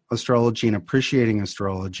learning astrology and appreciating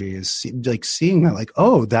astrology, is seeing that, like,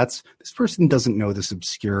 oh, this person doesn't know this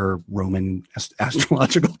obscure Roman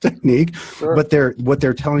astrological technique, Sure. but what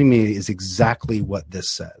they're telling me is exactly what this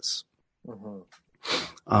says. Mm-hmm.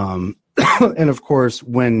 And of course,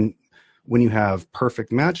 when you have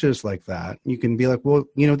perfect matches like that, you can be like, well,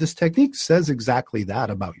 this technique says exactly that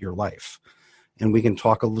about your life. And we can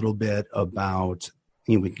talk a little bit about,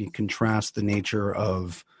 we can contrast the nature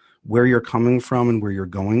of where you're coming from and where you're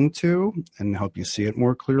going to, and help you see it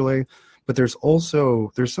more clearly. But there's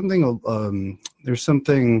something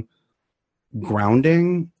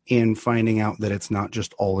grounding in finding out that it's not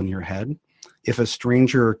just all in your head. If a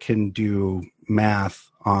stranger can do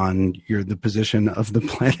math on the position of the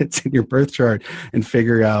planets in your birth chart and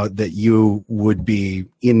figure out that you would be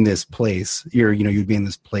in this place, you'd be in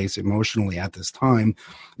this place emotionally at this time,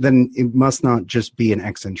 then it must not just be an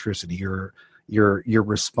eccentricity. You're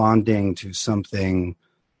responding to something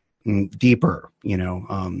deeper,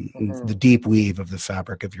 Mm-hmm. the deep weave of the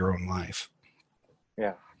fabric of your own life.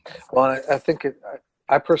 Yeah. Well, I think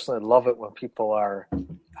I personally love it when people are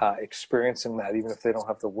experiencing that, even if they don't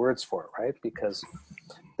have the words for it, right? Because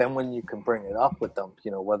then when you can bring it up with them,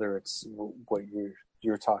 whether it's what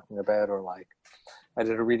you're talking about, or like I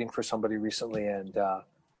did a reading for somebody recently, and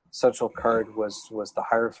central card was the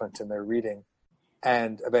Hierophant in their reading,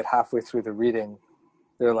 and about halfway through the reading,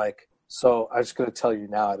 they're like, so I'm just going to tell you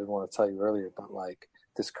now, I didn't want to tell you earlier, but like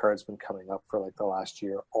this card's been coming up for like the last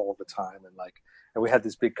year all the time, and we had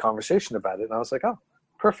this big conversation about it, and I was like, oh,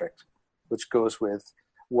 perfect, which goes with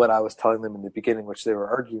what I was telling them in the beginning, which they were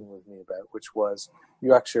arguing with me about, which was,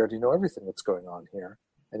 you actually already know everything that's going on here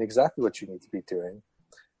and exactly what you need to be doing,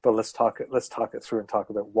 but let's talk it through and talk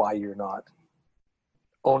about why you're not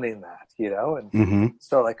owning that, and Mm-hmm.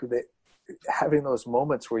 so like having those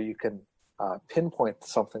moments where you can pinpoint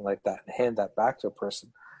something like that and hand that back to a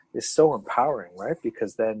person is so empowering, right?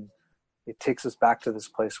 Because then it takes us back to this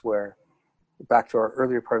place back to our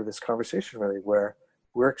earlier part of this conversation, really, where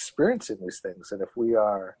we're experiencing these things. And if we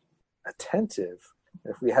are attentive,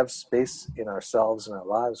 if we have space in ourselves and our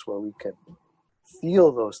lives where we can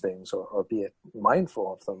feel those things or be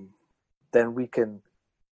mindful of them, then we can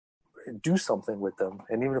do something with them.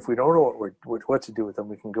 And even if we don't know what to do with them,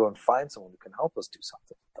 we can go and find someone who can help us do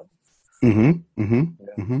something with them. Mm-hmm. Mm-hmm.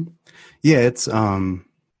 Yeah. Mm-hmm. Yeah, it's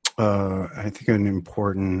I think an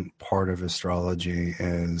important part of astrology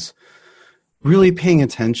is really paying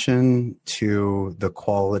attention to the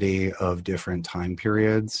quality of different time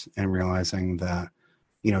periods and realizing that,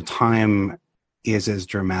 time is as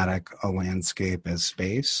dramatic a landscape as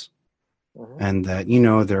space. Mm-hmm. And that,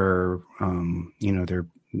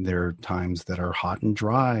 there are times that are hot and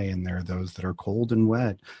dry, and there are those that are cold and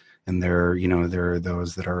wet. And there are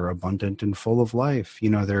those that are abundant and full of life.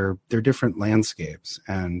 They're different landscapes.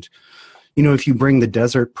 And, if you bring the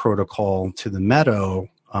desert protocol to the meadow,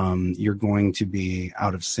 you're going to be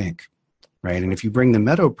out of sync, right? And if you bring the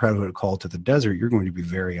meadow protocol to the desert, you're going to be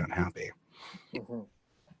very unhappy. Mm-hmm.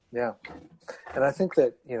 Yeah. And I think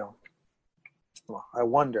that, I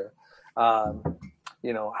wonder,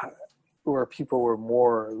 where people were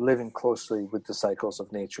more living closely with the cycles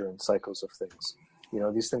of nature and cycles of things.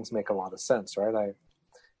 These things make a lot of sense, right? I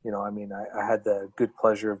had the good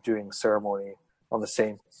pleasure of doing ceremony on the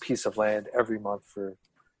same piece of land every month for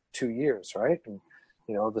 2 years, right? And,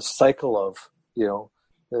 the cycle of,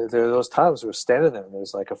 There are those times we were standing there and there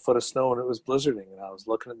was like a foot of snow and it was blizzarding, and I was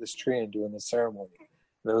looking at this tree and doing the ceremony. And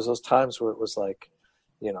there was those times where it was like,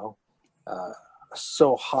 you know,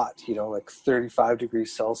 so hot, you know, like 35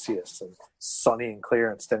 degrees Celsius and sunny and clear,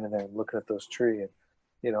 and standing there and looking at those trees, and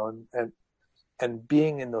you know, and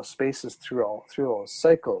being in those spaces through all those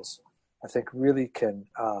cycles, I think really can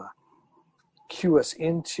cue us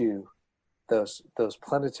into those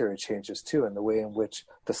planetary changes too, and the way in which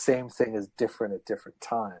the same thing is different at different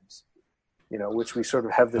times, you know, which we sort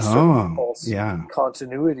of have this certain false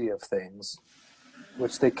continuity of things,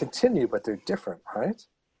 which they continue, but they're different, right?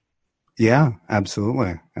 Yeah,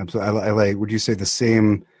 absolutely. Absolutely. I like, would you say the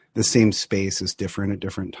same space is different at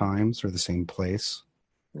different times, or the same place?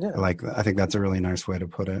 Yeah. I think that's a really nice way to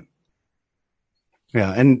put it.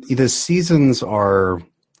 Yeah. And the seasons are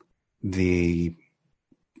the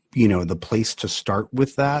place to start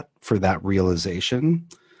with that, for that realization.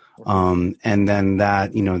 And then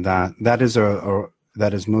that, you know, that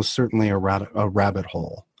is most certainly a rabbit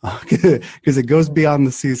hole, because it goes beyond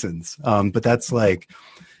the seasons. But that's like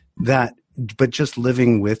that, but just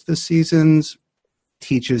living with the seasons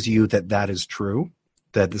teaches you that is true,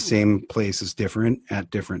 that the same place is different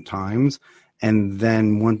at different times. And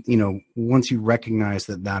then once you recognize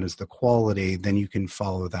that is the quality, then you can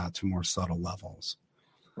follow that to more subtle levels.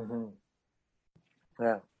 Mm-hmm.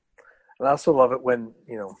 Yeah. And I also love it when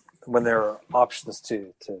there are options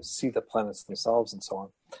to see the planets themselves and so on.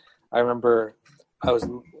 I remember I was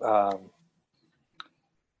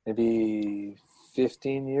maybe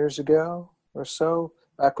 15 years ago or so,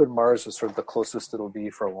 back when Mars was sort of the closest it'll be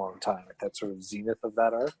for a long time, like that sort of zenith of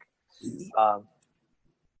that arc.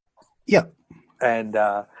 Yeah. And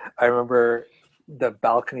I remember the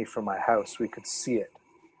balcony from my house, we could see it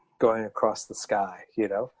going across the sky, you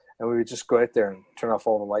know, and we would just go out there and turn off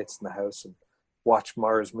all the lights in the house and watch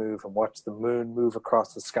Mars move and watch the moon move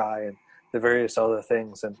across the sky and the various other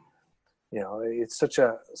things. And, you know, it's such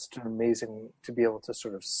an amazing to be able to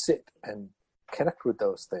sort of sit and connect with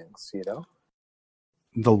those things, you know?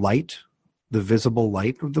 The light, the visible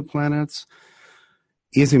light of the planets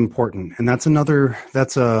is important. And that's another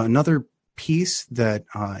piece that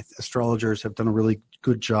astrologers have done a really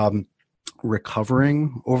good job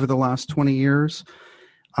recovering over the last 20 years,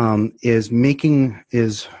 is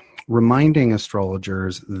reminding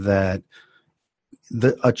astrologers that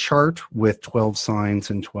a chart with 12 signs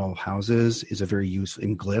and 12 houses is a very useful,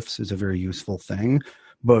 in glyphs is a very useful thing,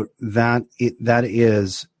 but that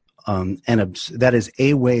is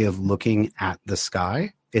a way of looking at the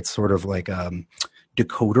sky. It's sort of like a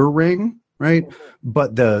decoder ring, right?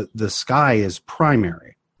 But the sky is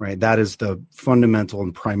primary, right? That is the fundamental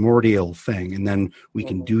and primordial thing, and then we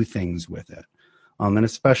can do things with it. And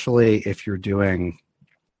especially if you're doing,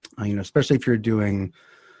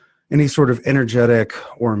 any sort of energetic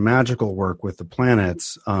or magical work with the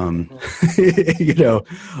planets,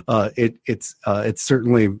 it's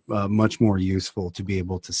certainly much more useful to be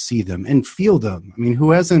able to see them and feel them. I mean,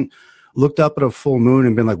 who hasn't looked up at a full moon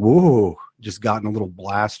and been like, whoa, just gotten a little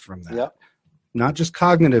blast from that? Yep. Not just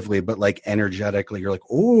cognitively, but like energetically. You're like,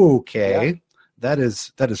 oh, okay, yeah. that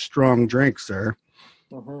is strong drink, sir.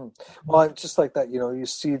 Mm-hmm. Well, just like that, you know, you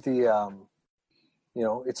see the,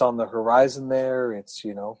 it's on the horizon there. It's,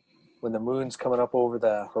 you know, when the moon's coming up over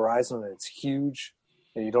the horizon, it's huge,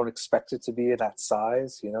 and you don't expect it to be that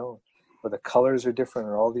size, you know, or the colors are different,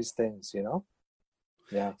 or all these things, you know.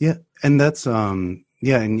 Yeah, and that's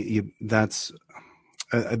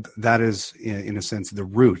that is in a sense the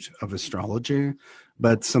root of astrology.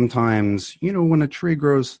 But sometimes, you know, when a tree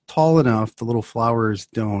grows tall enough, the little flowers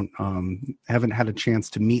haven't had a chance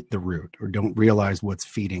to meet the root, or don't realize what's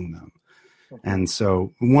feeding them. And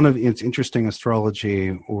so it's interesting,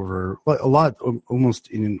 astrology over a lot, almost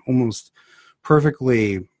in an almost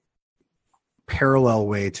perfectly parallel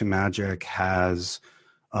way to magic, has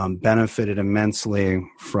benefited immensely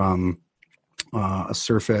from a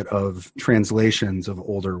surfeit of translations of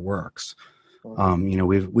older works.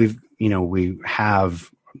 We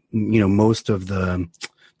have most of the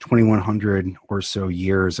 2100 or so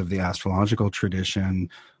years of the astrological tradition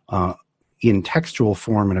in textual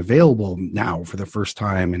form and available now for the first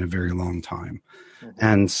time in a very long time.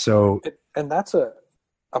 And so, and that's a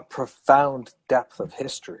profound depth of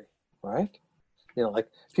history, right? You know, like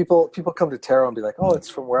people come to tarot and be like, oh, it's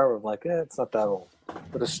from wherever. I'm like, it's not that old.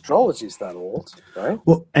 But astrology's that old, right?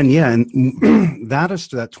 Well, and that is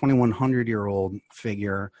that 2100-year-old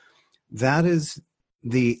figure. That is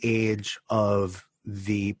the age of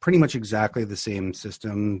the pretty much exactly the same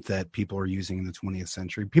system that people are using in the 20th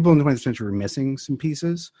century. People in the 20th century are missing some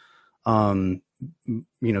pieces, because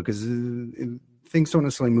things don't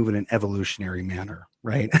necessarily move in an evolutionary manner,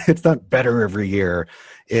 right? It's not better every year.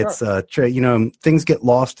 It's things get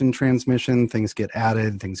lost in transmission, things get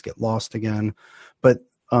added, things get lost again. But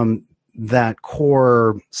that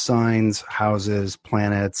core signs, houses,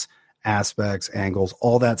 planets, aspects, angles,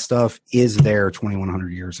 all that stuff is there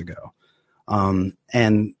 2,100 years ago.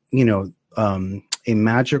 A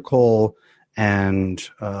magical and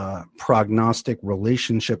prognostic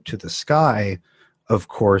relationship to the sky, of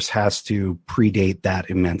course, has to predate that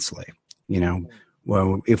immensely.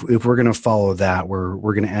 Well, if we're going to follow that, we're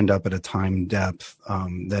going to end up at a time depth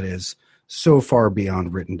that is so far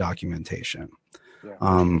beyond written documentation.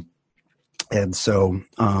 Yeah. And so,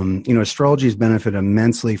 astrology has benefited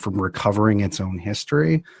immensely from recovering its own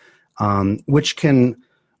history, which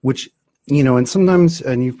and sometimes,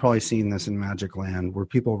 and you've probably seen this in Magic Land, where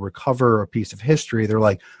people recover a piece of history, they're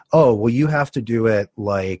like, oh, well, you have to do it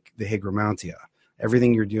like the Hygromantia.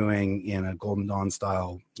 Everything you're doing in a Golden Dawn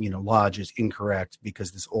style, lodge is incorrect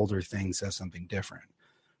because this older thing says something different,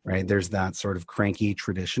 right? There's that sort of cranky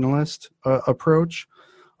traditionalist approach.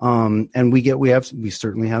 And we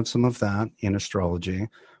certainly have some of that in astrology,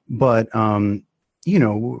 but,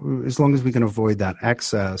 as long as we can avoid that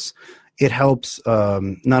excess, it helps.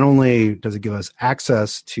 Not only does it give us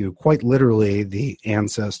access to quite literally the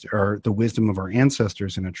ancestor or the wisdom of our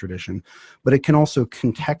ancestors in a tradition, but it can also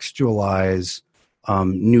contextualize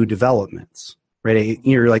new developments. Right?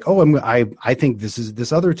 You're like, oh, I think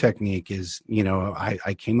this other technique is,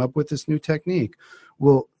 I came up with this new technique.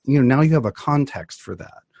 Well, now you have a context for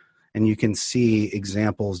that, and you can see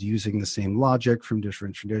examples using the same logic from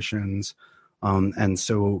different traditions, and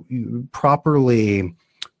so you properly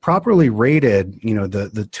rated,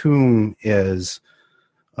 the tomb is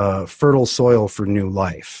fertile soil for new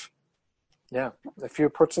life. Yeah, if you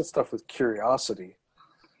approach that stuff with curiosity,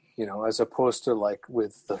 as opposed to like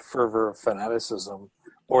with the fervor of fanaticism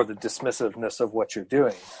or the dismissiveness of what you're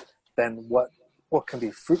doing, then what can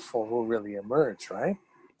be fruitful will really emerge, right?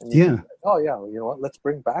 And you think, oh yeah, well, you know what? Let's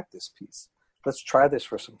bring back this piece. Let's try this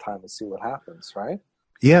for some time and see what happens, right?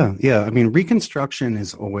 Yeah. I mean, reconstruction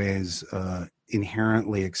is always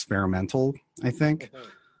inherently experimental, I think. Mm-hmm.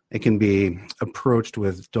 It can be approached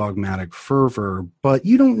with dogmatic fervor, but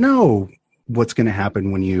you don't know what's going to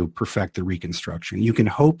happen when you perfect the reconstruction. You can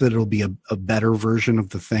hope that it'll be a better version of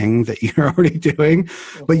the thing that you're already doing,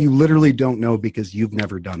 mm-hmm. but you literally don't know because you've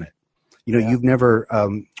never done it. You've never,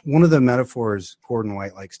 one of the metaphors Gordon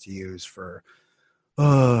White likes to use for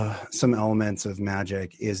some elements of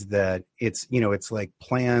magic is that it's like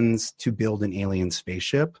plans to build an alien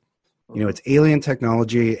spaceship. It's alien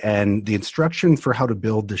technology, and the instructions for how to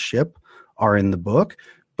build the ship are in the book,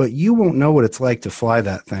 but you won't know what it's like to fly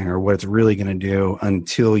that thing or what it's really going to do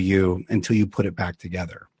until you put it back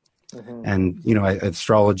together. Mm-hmm. And,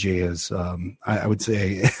 astrology is, I would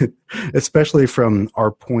say, especially from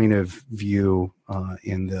our point of view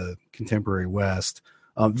in the contemporary West,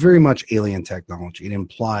 very much alien technology. It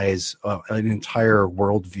implies an entire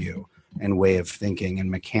worldview and way of thinking and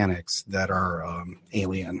mechanics that are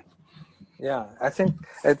alien. Yeah, I think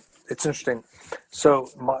it's interesting. So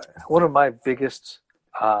one of my biggest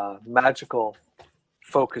magical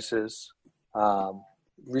focuses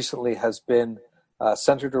recently has been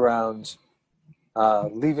centered around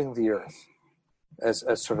leaving the Earth as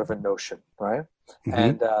sort of a notion, right?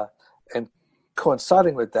 Mm-hmm. And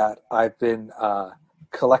coinciding with that, I've been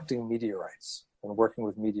collecting meteorites and working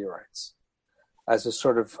with meteorites as a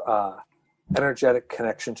sort of energetic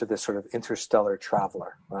connection to this sort of interstellar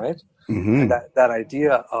traveler, right? Mm-hmm. And that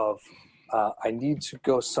idea of I need to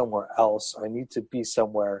go somewhere else, I need to be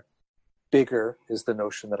somewhere bigger is the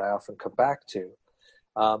notion that I often come back to.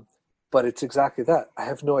 But it's exactly that. I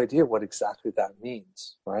have no idea what exactly that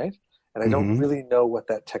means, right? And I don't really know what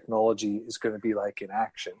that technology is going to be like in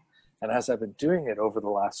action. And as I've been doing it over the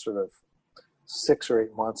last sort of 6 or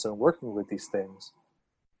 8 months and working with these things,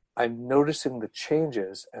 I'm noticing the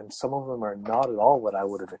changes, and some of them are not at all what I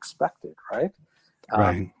would have expected, right?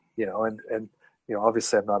 Right. And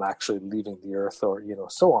obviously I'm not actually leaving the Earth or,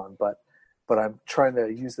 so on, but I'm trying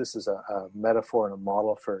to use this as a metaphor and a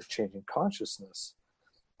model for changing consciousness.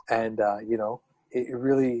 And,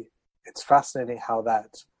 it's fascinating how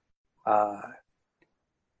that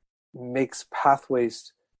makes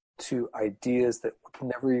pathways to ideas that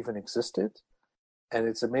never even existed. And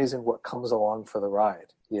it's amazing what comes along for the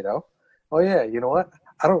ride, Oh yeah, you know what?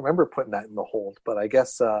 I don't remember putting that in the hold, but I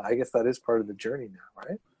guess that is part of the journey now,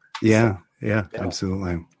 right? Yeah,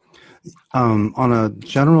 absolutely. On a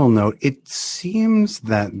general note, it seems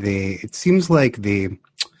like the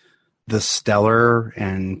stellar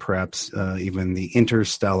and perhaps even the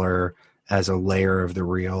interstellar as a layer of the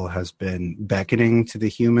real has been beckoning to the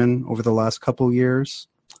human over the last couple of years.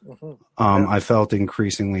 I felt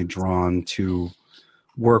increasingly drawn to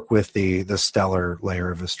work with the stellar layer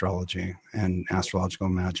of astrology and astrological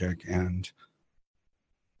magic, and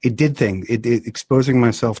it did things. It exposing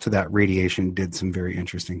myself to that radiation did some very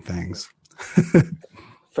interesting things.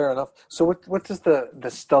 Fair enough. So what does the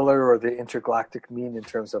stellar or the intergalactic mean in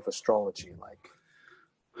terms of astrology? Like,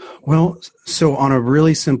 well, so on a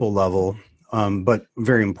really simple level, but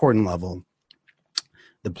very important level,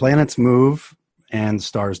 the planets move and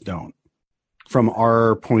stars don't, from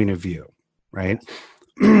our point of view, right?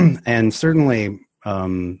 And certainly,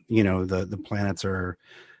 the planets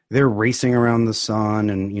they're racing around the sun,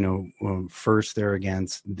 and first they're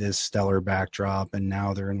against this stellar backdrop, and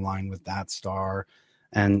now they're in line with that star,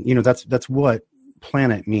 and that's what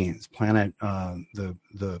planet means. Planet,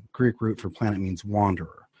 the Greek root for planet means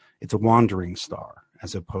wanderer. It's a wandering star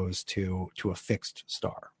as opposed to a fixed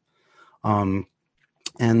star,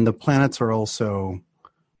 and the planets are also,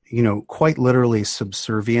 quite literally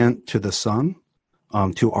subservient to the sun.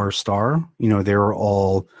 To our star, they're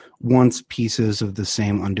all once pieces of the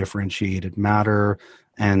same undifferentiated matter,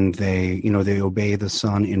 and they obey the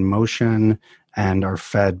sun in motion and are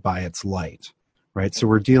fed by its light, right? So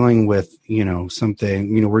we're dealing with,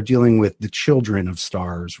 we're dealing with the children of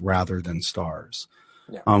stars rather than stars.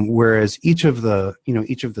 Yeah. Whereas each of the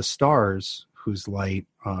stars whose light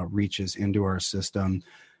reaches into our system,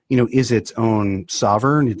 is its own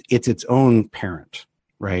sovereign, it's its own parent,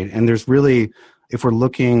 right? And there's really, if we're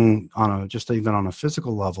looking on even on a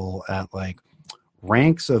physical level at like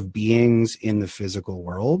ranks of beings in the physical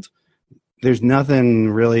world, there's nothing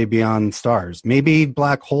really beyond stars. Maybe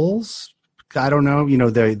black holes. I don't know.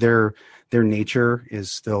 Their nature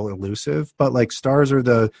is still elusive, but like stars are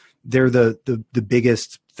the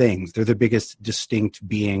biggest things. They're the biggest distinct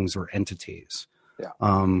beings or entities. Yeah.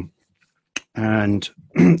 And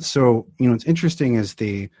so what's interesting is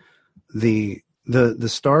the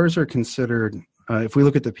stars are considered. If we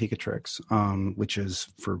look at the Picatrix, which is,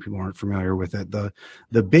 for people who aren't familiar with it,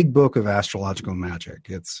 the big book of astrological magic.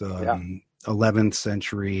 It's 11th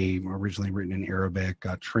century, originally written in Arabic,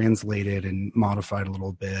 got translated and modified a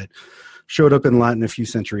little bit, showed up in Latin a few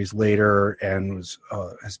centuries later, and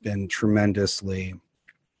has been tremendously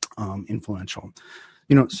influential.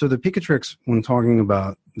 So the Picatrix, when talking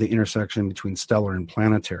about the intersection between stellar and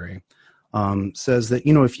planetary, says that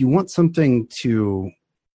if you want something to,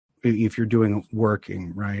 if you're doing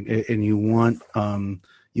working, right, and you want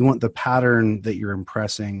the pattern that you're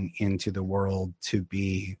impressing into the world to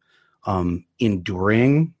be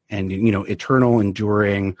enduring and eternal,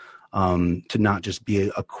 enduring, to not just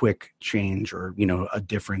be a quick change or a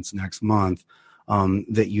difference next month,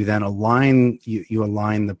 that you then align you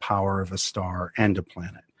align the power of a star and a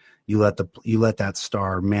planet. You let that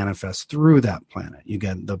star manifest through that planet. You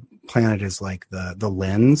get the planet is like the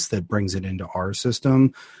lens that brings it into our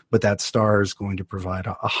system, but that star is going to provide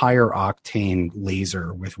a higher octane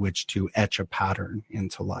laser with which to etch a pattern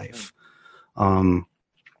into life.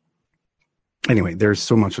 Anyway, there's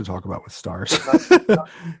so much to talk about with stars.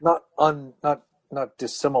 not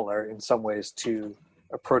dissimilar in some ways to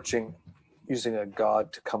approaching using a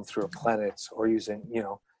god to come through a planet, or using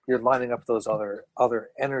you're lining up those other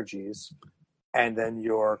energies, and then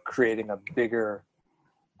you're creating a bigger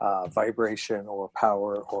vibration or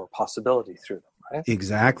power or possibility through them, right?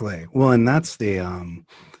 Exactly. Well, and that's the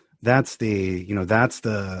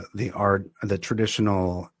art, the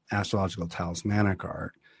traditional astrological talismanic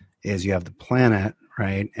art, is you have the planet,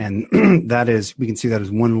 right? And that is, we can see that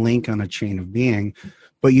as one link on a chain of being,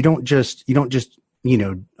 but you don't just heat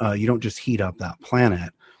up that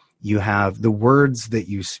planet. You have the words that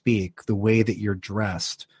you speak, the way that you're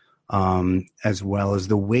dressed, as well as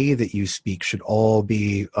the way that you speak should all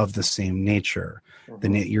be of the same nature.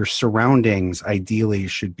 Mm-hmm. Your surroundings ideally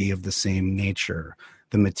should be of the same nature.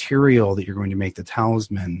 The material that you're going to make the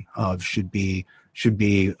talisman of should be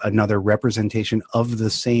another representation of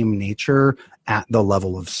the same nature at the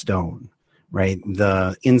level of stone, right?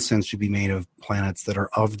 The incense should be made of planets that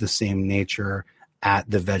are of the same nature at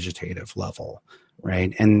the vegetative level,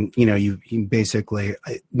 right? And you basically,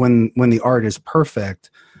 when the art is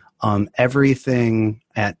perfect, everything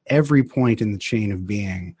at every point in the chain of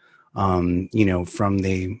being, from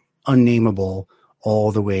the unnameable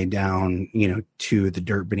all the way down, to the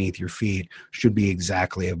dirt beneath your feet, should be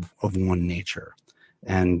exactly of one nature.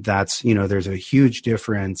 And that's, there's a huge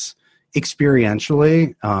difference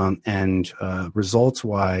experientially, and results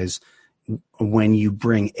wise, when you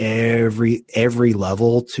bring every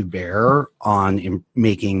level to bear on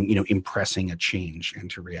making, impressing a change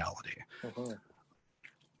into reality. Mm-hmm.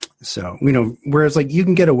 So, whereas like you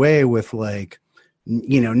can get away with like,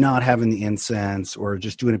 not having the incense or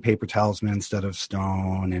just doing a paper talisman instead of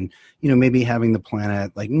stone, and, maybe having the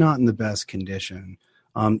planet like not in the best condition.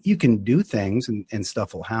 You can do things and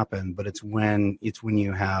stuff will happen, but it's when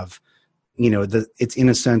you have, it's in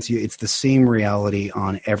a sense, it's the same reality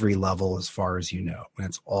on every level as far as when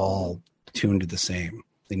it's all tuned to the same.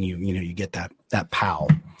 Then you get that pow.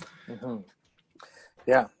 Mm-hmm.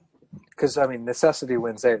 Yeah, because I mean, necessity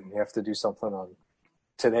wins out, and you have to do something on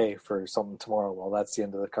today for something tomorrow. Well, that's the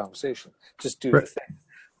end of the conversation. Just do the thing.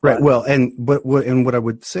 Right. Well, and what I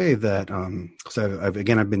would say that, because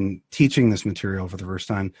I've been teaching this material for the first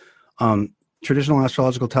time. Traditional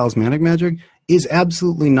astrological talismanic magic is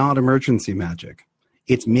absolutely not emergency magic.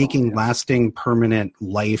 It's making lasting, permanent,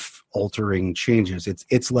 life-altering changes.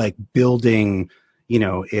 It's like building.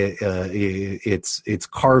 It's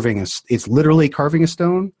carving it's literally carving a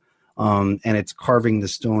stone, and it's carving the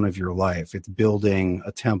stone of your life. It's building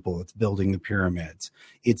a temple. It's building the pyramids.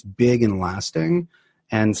 It's big and lasting.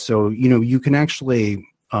 And so, you can actually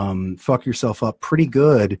fuck yourself up pretty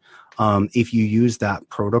good if you use that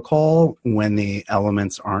protocol when the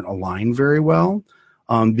elements aren't aligned very well,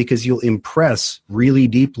 because you'll impress really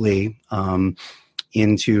deeply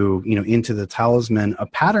into the talisman a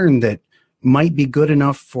pattern that might be good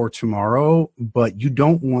enough for tomorrow, but you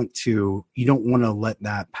don't want to let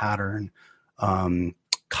that pattern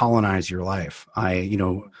colonize your life.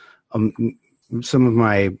 Some of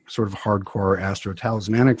my sort of hardcore astro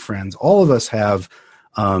talismanic friends, all of us have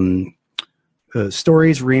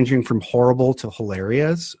stories ranging from horrible to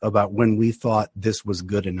hilarious about when we thought this was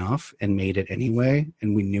good enough and made it anyway,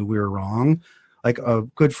 and we knew we were wrong. Like a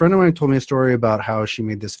good friend of mine told me a story about how she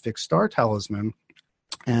made this fixed star talisman.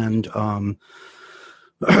 And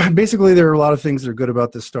basically, there are a lot of things that are good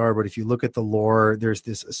about this star, but if you look at the lore, there's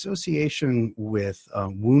this association with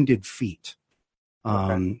wounded feet.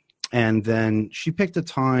 And then she picked a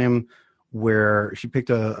time where she picked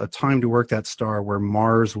a time to work that star where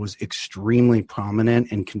Mars was extremely prominent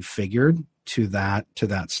and configured to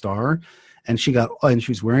that star. And she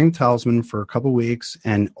was wearing a talisman for a couple weeks,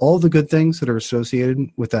 and all the good things that are associated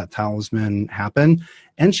with that talisman happened.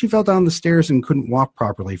 And she fell down the stairs and couldn't walk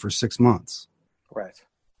properly for 6 months. Right.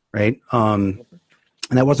 And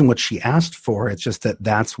that wasn't what she asked for. It's just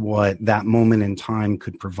that's what that moment in time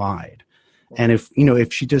could provide. And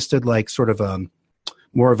if she just did like sort of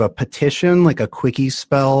more of a petition, like a quickie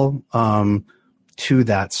spell to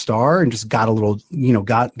that star, and just got a little,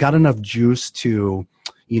 got enough juice to,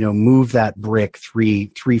 move that brick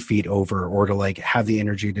three feet over, or to like have the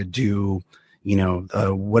energy to do,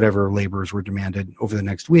 whatever labors were demanded over the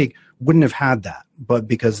next week, wouldn't have had that. But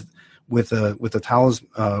because with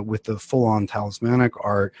the full-on talismanic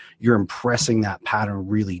art, you're impressing that pattern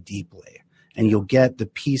really deeply, and you'll get the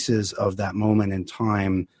pieces of that moment in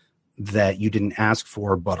time that you didn't ask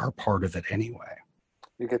for but are part of it anyway.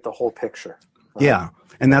 You get the whole picture. Right? Yeah,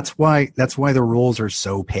 and that's why the rules are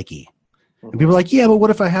so picky. And people are like, yeah, but what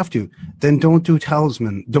if I have to? Then don't do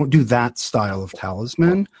talisman. Don't do that style of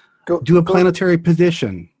talisman. Do a planetary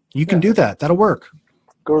position. You can do that. That'll work.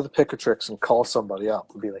 Go to the Picatrix and call somebody up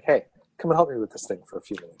and be like, hey, come and help me with this thing for a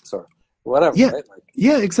few minutes or whatever. Yeah,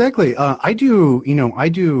 right? Exactly. I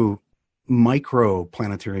do micro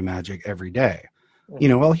planetary magic every day.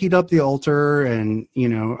 I'll heat up the altar, and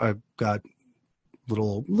I've got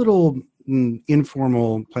little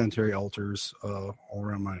informal planetary altars all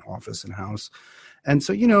around my office and house. And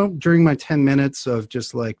so, during my 10 minutes of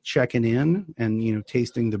just like checking in and,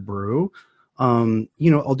 tasting the brew, I might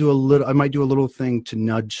do a little thing to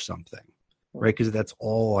nudge something, right? Because that's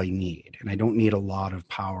all I need. And I don't need a lot of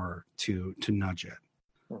power to nudge it.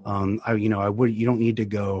 You don't need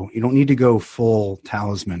to go full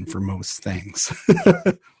talisman for most things.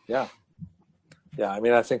 Yeah. I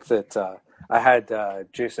mean, I think that I had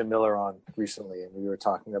Jason Miller on recently, and we were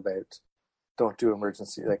talking about don't do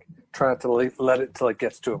emergency, like try not to let it till it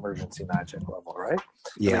gets to emergency magic level, right?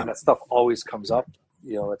 Yeah. I mean, that stuff always comes up,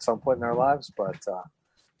 at some point in our lives, but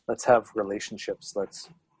let's have relationships. Let's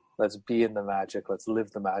be in the magic. Let's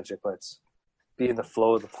live the magic. Let's be in the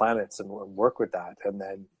flow of the planets and work with that. And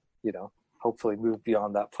then, hopefully move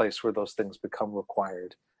beyond that place where those things become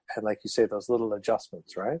required. And like you say, those little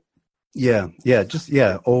adjustments, right? Yeah.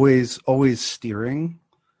 Always steering.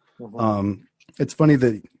 It's funny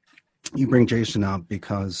that you bring Jason up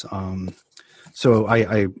because, so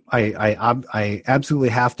I absolutely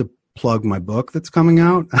have to plug my book that's coming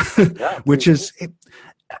out, which is,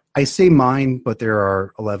 I say mine, but there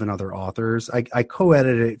are 11 other authors. I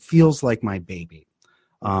co-edited it. It feels like my baby.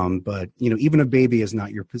 But even a baby is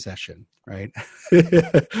not your possession, right?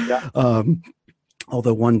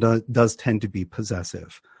 although one does tend to be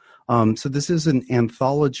possessive. So this is an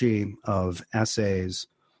anthology of essays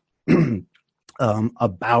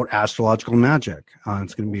about astrological magic.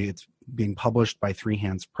 It's being published by Three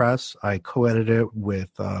Hands Press. I co-edited it with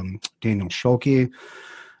Daniel Schulke,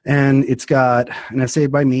 and it's got an essay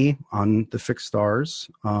by me on the fixed stars,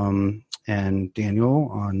 and Daniel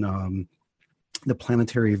on the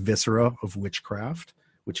planetary viscera of witchcraft,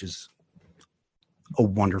 which is a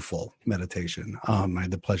wonderful meditation. I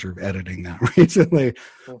had the pleasure of editing that recently.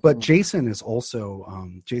 But Jason is also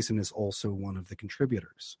one of the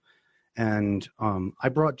contributors, and I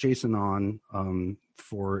brought Jason on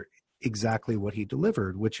for exactly what he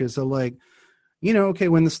delivered, which is okay,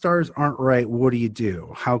 when the stars aren't right, what do you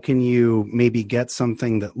do? How can you maybe get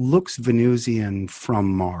something that looks Venusian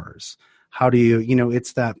from Mars? How do you,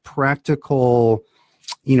 it's that practical,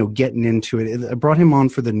 getting into it. I brought him on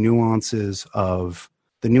for the nuances of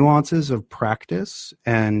practice,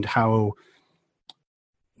 and how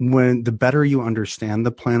when the better you understand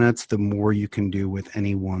the planets, the more you can do with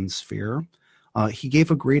any one sphere. He gave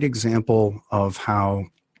a great example of how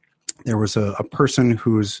there was a person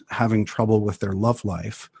who's having trouble with their love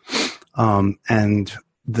life, and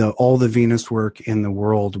all the Venus work in the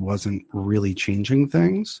world wasn't really changing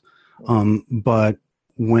things. But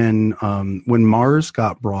when Mars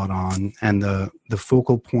got brought on, and the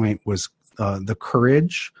focal point was the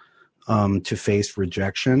courage to face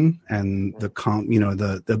rejection, and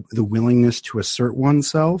the willingness to assert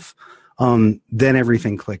oneself, then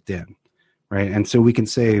everything clicked in. Right. And so we can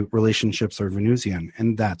say relationships are Venusian,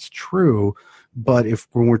 and that's true. But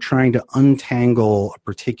when we're trying to untangle a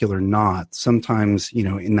particular knot, sometimes,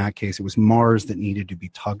 in that case, it was Mars that needed to be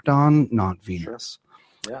tugged on, not Venus.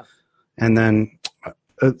 Sure. Yeah. And then,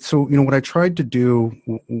 so, what I tried to do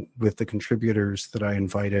with the contributors that I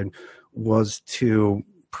invited was to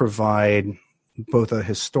provide both a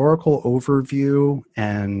historical overview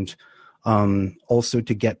and also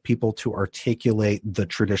to get people to articulate the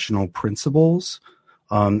traditional principles.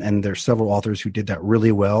 And there's several authors who did that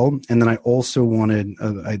really well. And then I also wanted,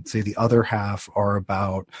 I'd say the other half are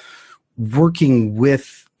about working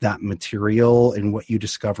with that material and what you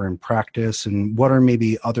discover in practice, and what are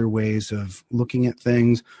maybe other ways of looking at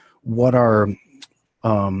things. What are,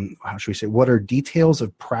 what are details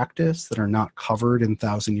of practice that are not covered in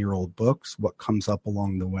 1,000-year-old books? What comes up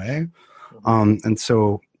along the way? And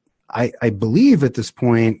so I believe at this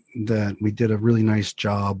point that we did a really nice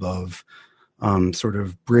job of sort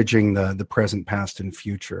of bridging the present, past, and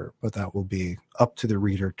future, but that will be up to the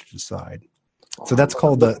reader to decide. So that's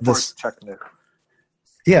called checking it.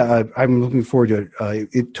 Yeah, I'm looking forward to it.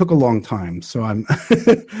 It took a long time, so I'm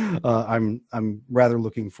I'm rather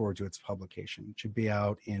looking forward to its publication. It should be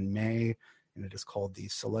out in May, and it is called The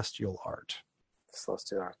Celestial Art.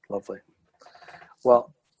 Celestial Art, lovely.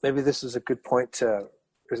 Well, maybe this is a good point to.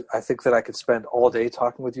 I think that I could spend all day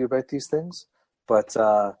talking with you about these things, but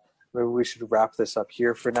maybe we should wrap this up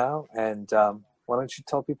here for now. And why don't you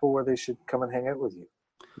tell people where they should come and hang out with you?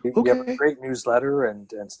 You have a great newsletter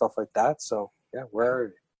and stuff like that. So yeah, where are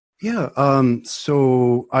you? Yeah,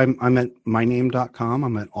 so I'm at myname.com.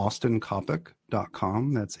 I'm at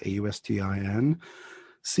austincoppock.com. That's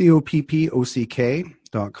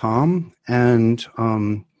AUSTINCOPPOCK.com. And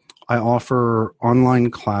I offer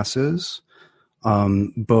online classes,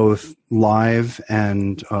 both live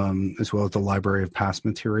and as well as the library of past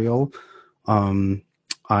material.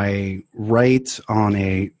 I write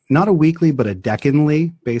on not a weekly, but a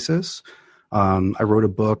decanly basis. I wrote a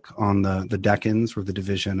book on the decans, or the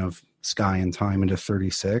division of sky and time, into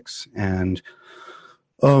 36. And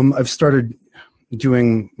I've started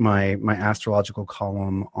doing my astrological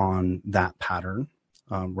column on that pattern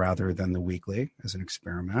rather than the weekly, as an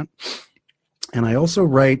experiment. And I also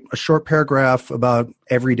write a short paragraph about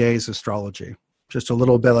every day's astrology, just a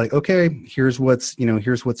little bit like, okay, here's what's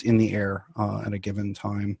in the air at a given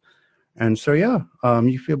time. And so, yeah,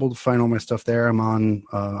 you'll be able to find all my stuff there. I'm on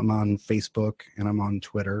Facebook, and I'm on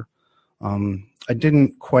Twitter. I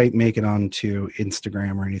didn't quite make it onto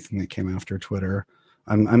Instagram or anything that came after Twitter.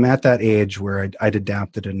 I'm at that age where I'd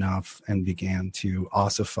adapted enough and began to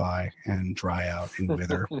ossify and dry out and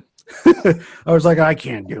wither. I was like, I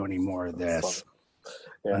can't do any more of this.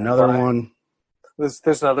 Yeah, another one.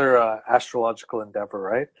 There's another astrological endeavor,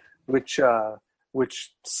 right? Which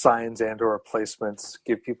signs and or placements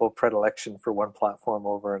give people predilection for one platform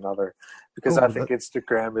over another? Because I think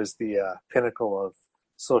Instagram is the pinnacle of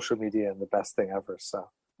social media and the best thing ever. So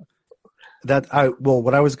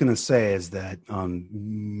what I was going to say is that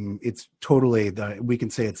it's totally we can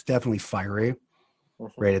say it's definitely fiery,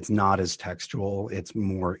 right? It's not as textual. It's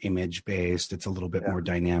more image based. It's a little bit more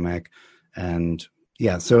dynamic, and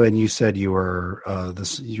Yeah. So, and you said you were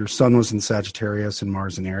your sun was in Sagittarius and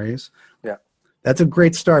Mars in Aries. Yeah, that's a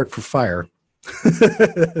great start for fire.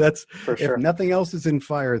 That's for if sure. nothing else is in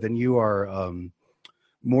fire, then you are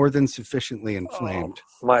more than sufficiently inflamed.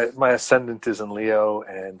 My ascendant is in Leo,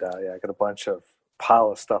 and I got a bunch of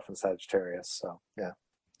pile of stuff in Sagittarius. So yeah,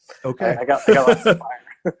 Okay. I got lots of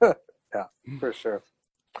fire. Yeah, for sure.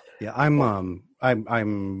 Yeah, I'm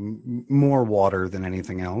more water than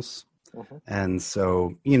anything else. Mm-hmm. And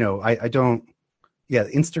so, I don't, yeah,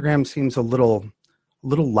 Instagram seems a little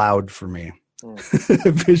loud for me,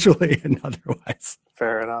 visually and otherwise.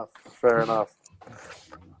 Fair enough. Fair enough.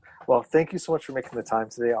 Well, thank you so much for making the time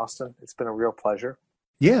today, Austin. It's been a real pleasure.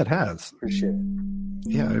 Yeah, it has. Appreciate it.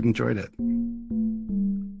 Yeah, I've enjoyed it.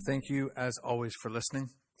 Thank you, as always, for listening.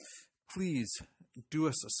 Please do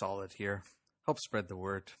us a solid here. Help spread the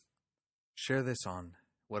word. Share this on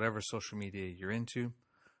whatever social media you're into.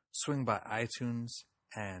 Swing by iTunes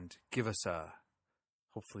and give us a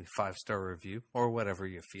hopefully 5-star review or whatever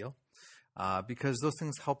you feel, because those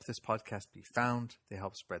things help this podcast be found. They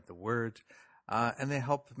help spread the word, and they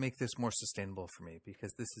help make this more sustainable for me,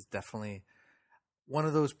 because this is definitely one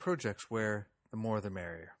of those projects where the more the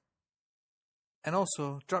merrier. And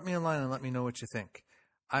also, drop me a line and let me know what you think.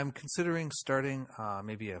 I'm considering starting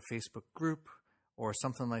maybe a Facebook group or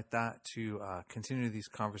something like that to continue these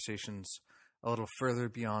conversations a little further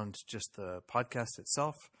beyond just the podcast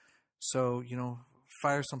itself. So,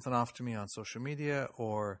 fire something off to me on social media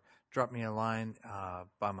or drop me a line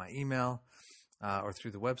by my email or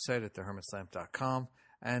through the website at thehermitslamp.com,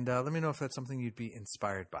 and let me know if that's something you'd be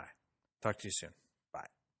inspired by. Talk to you soon.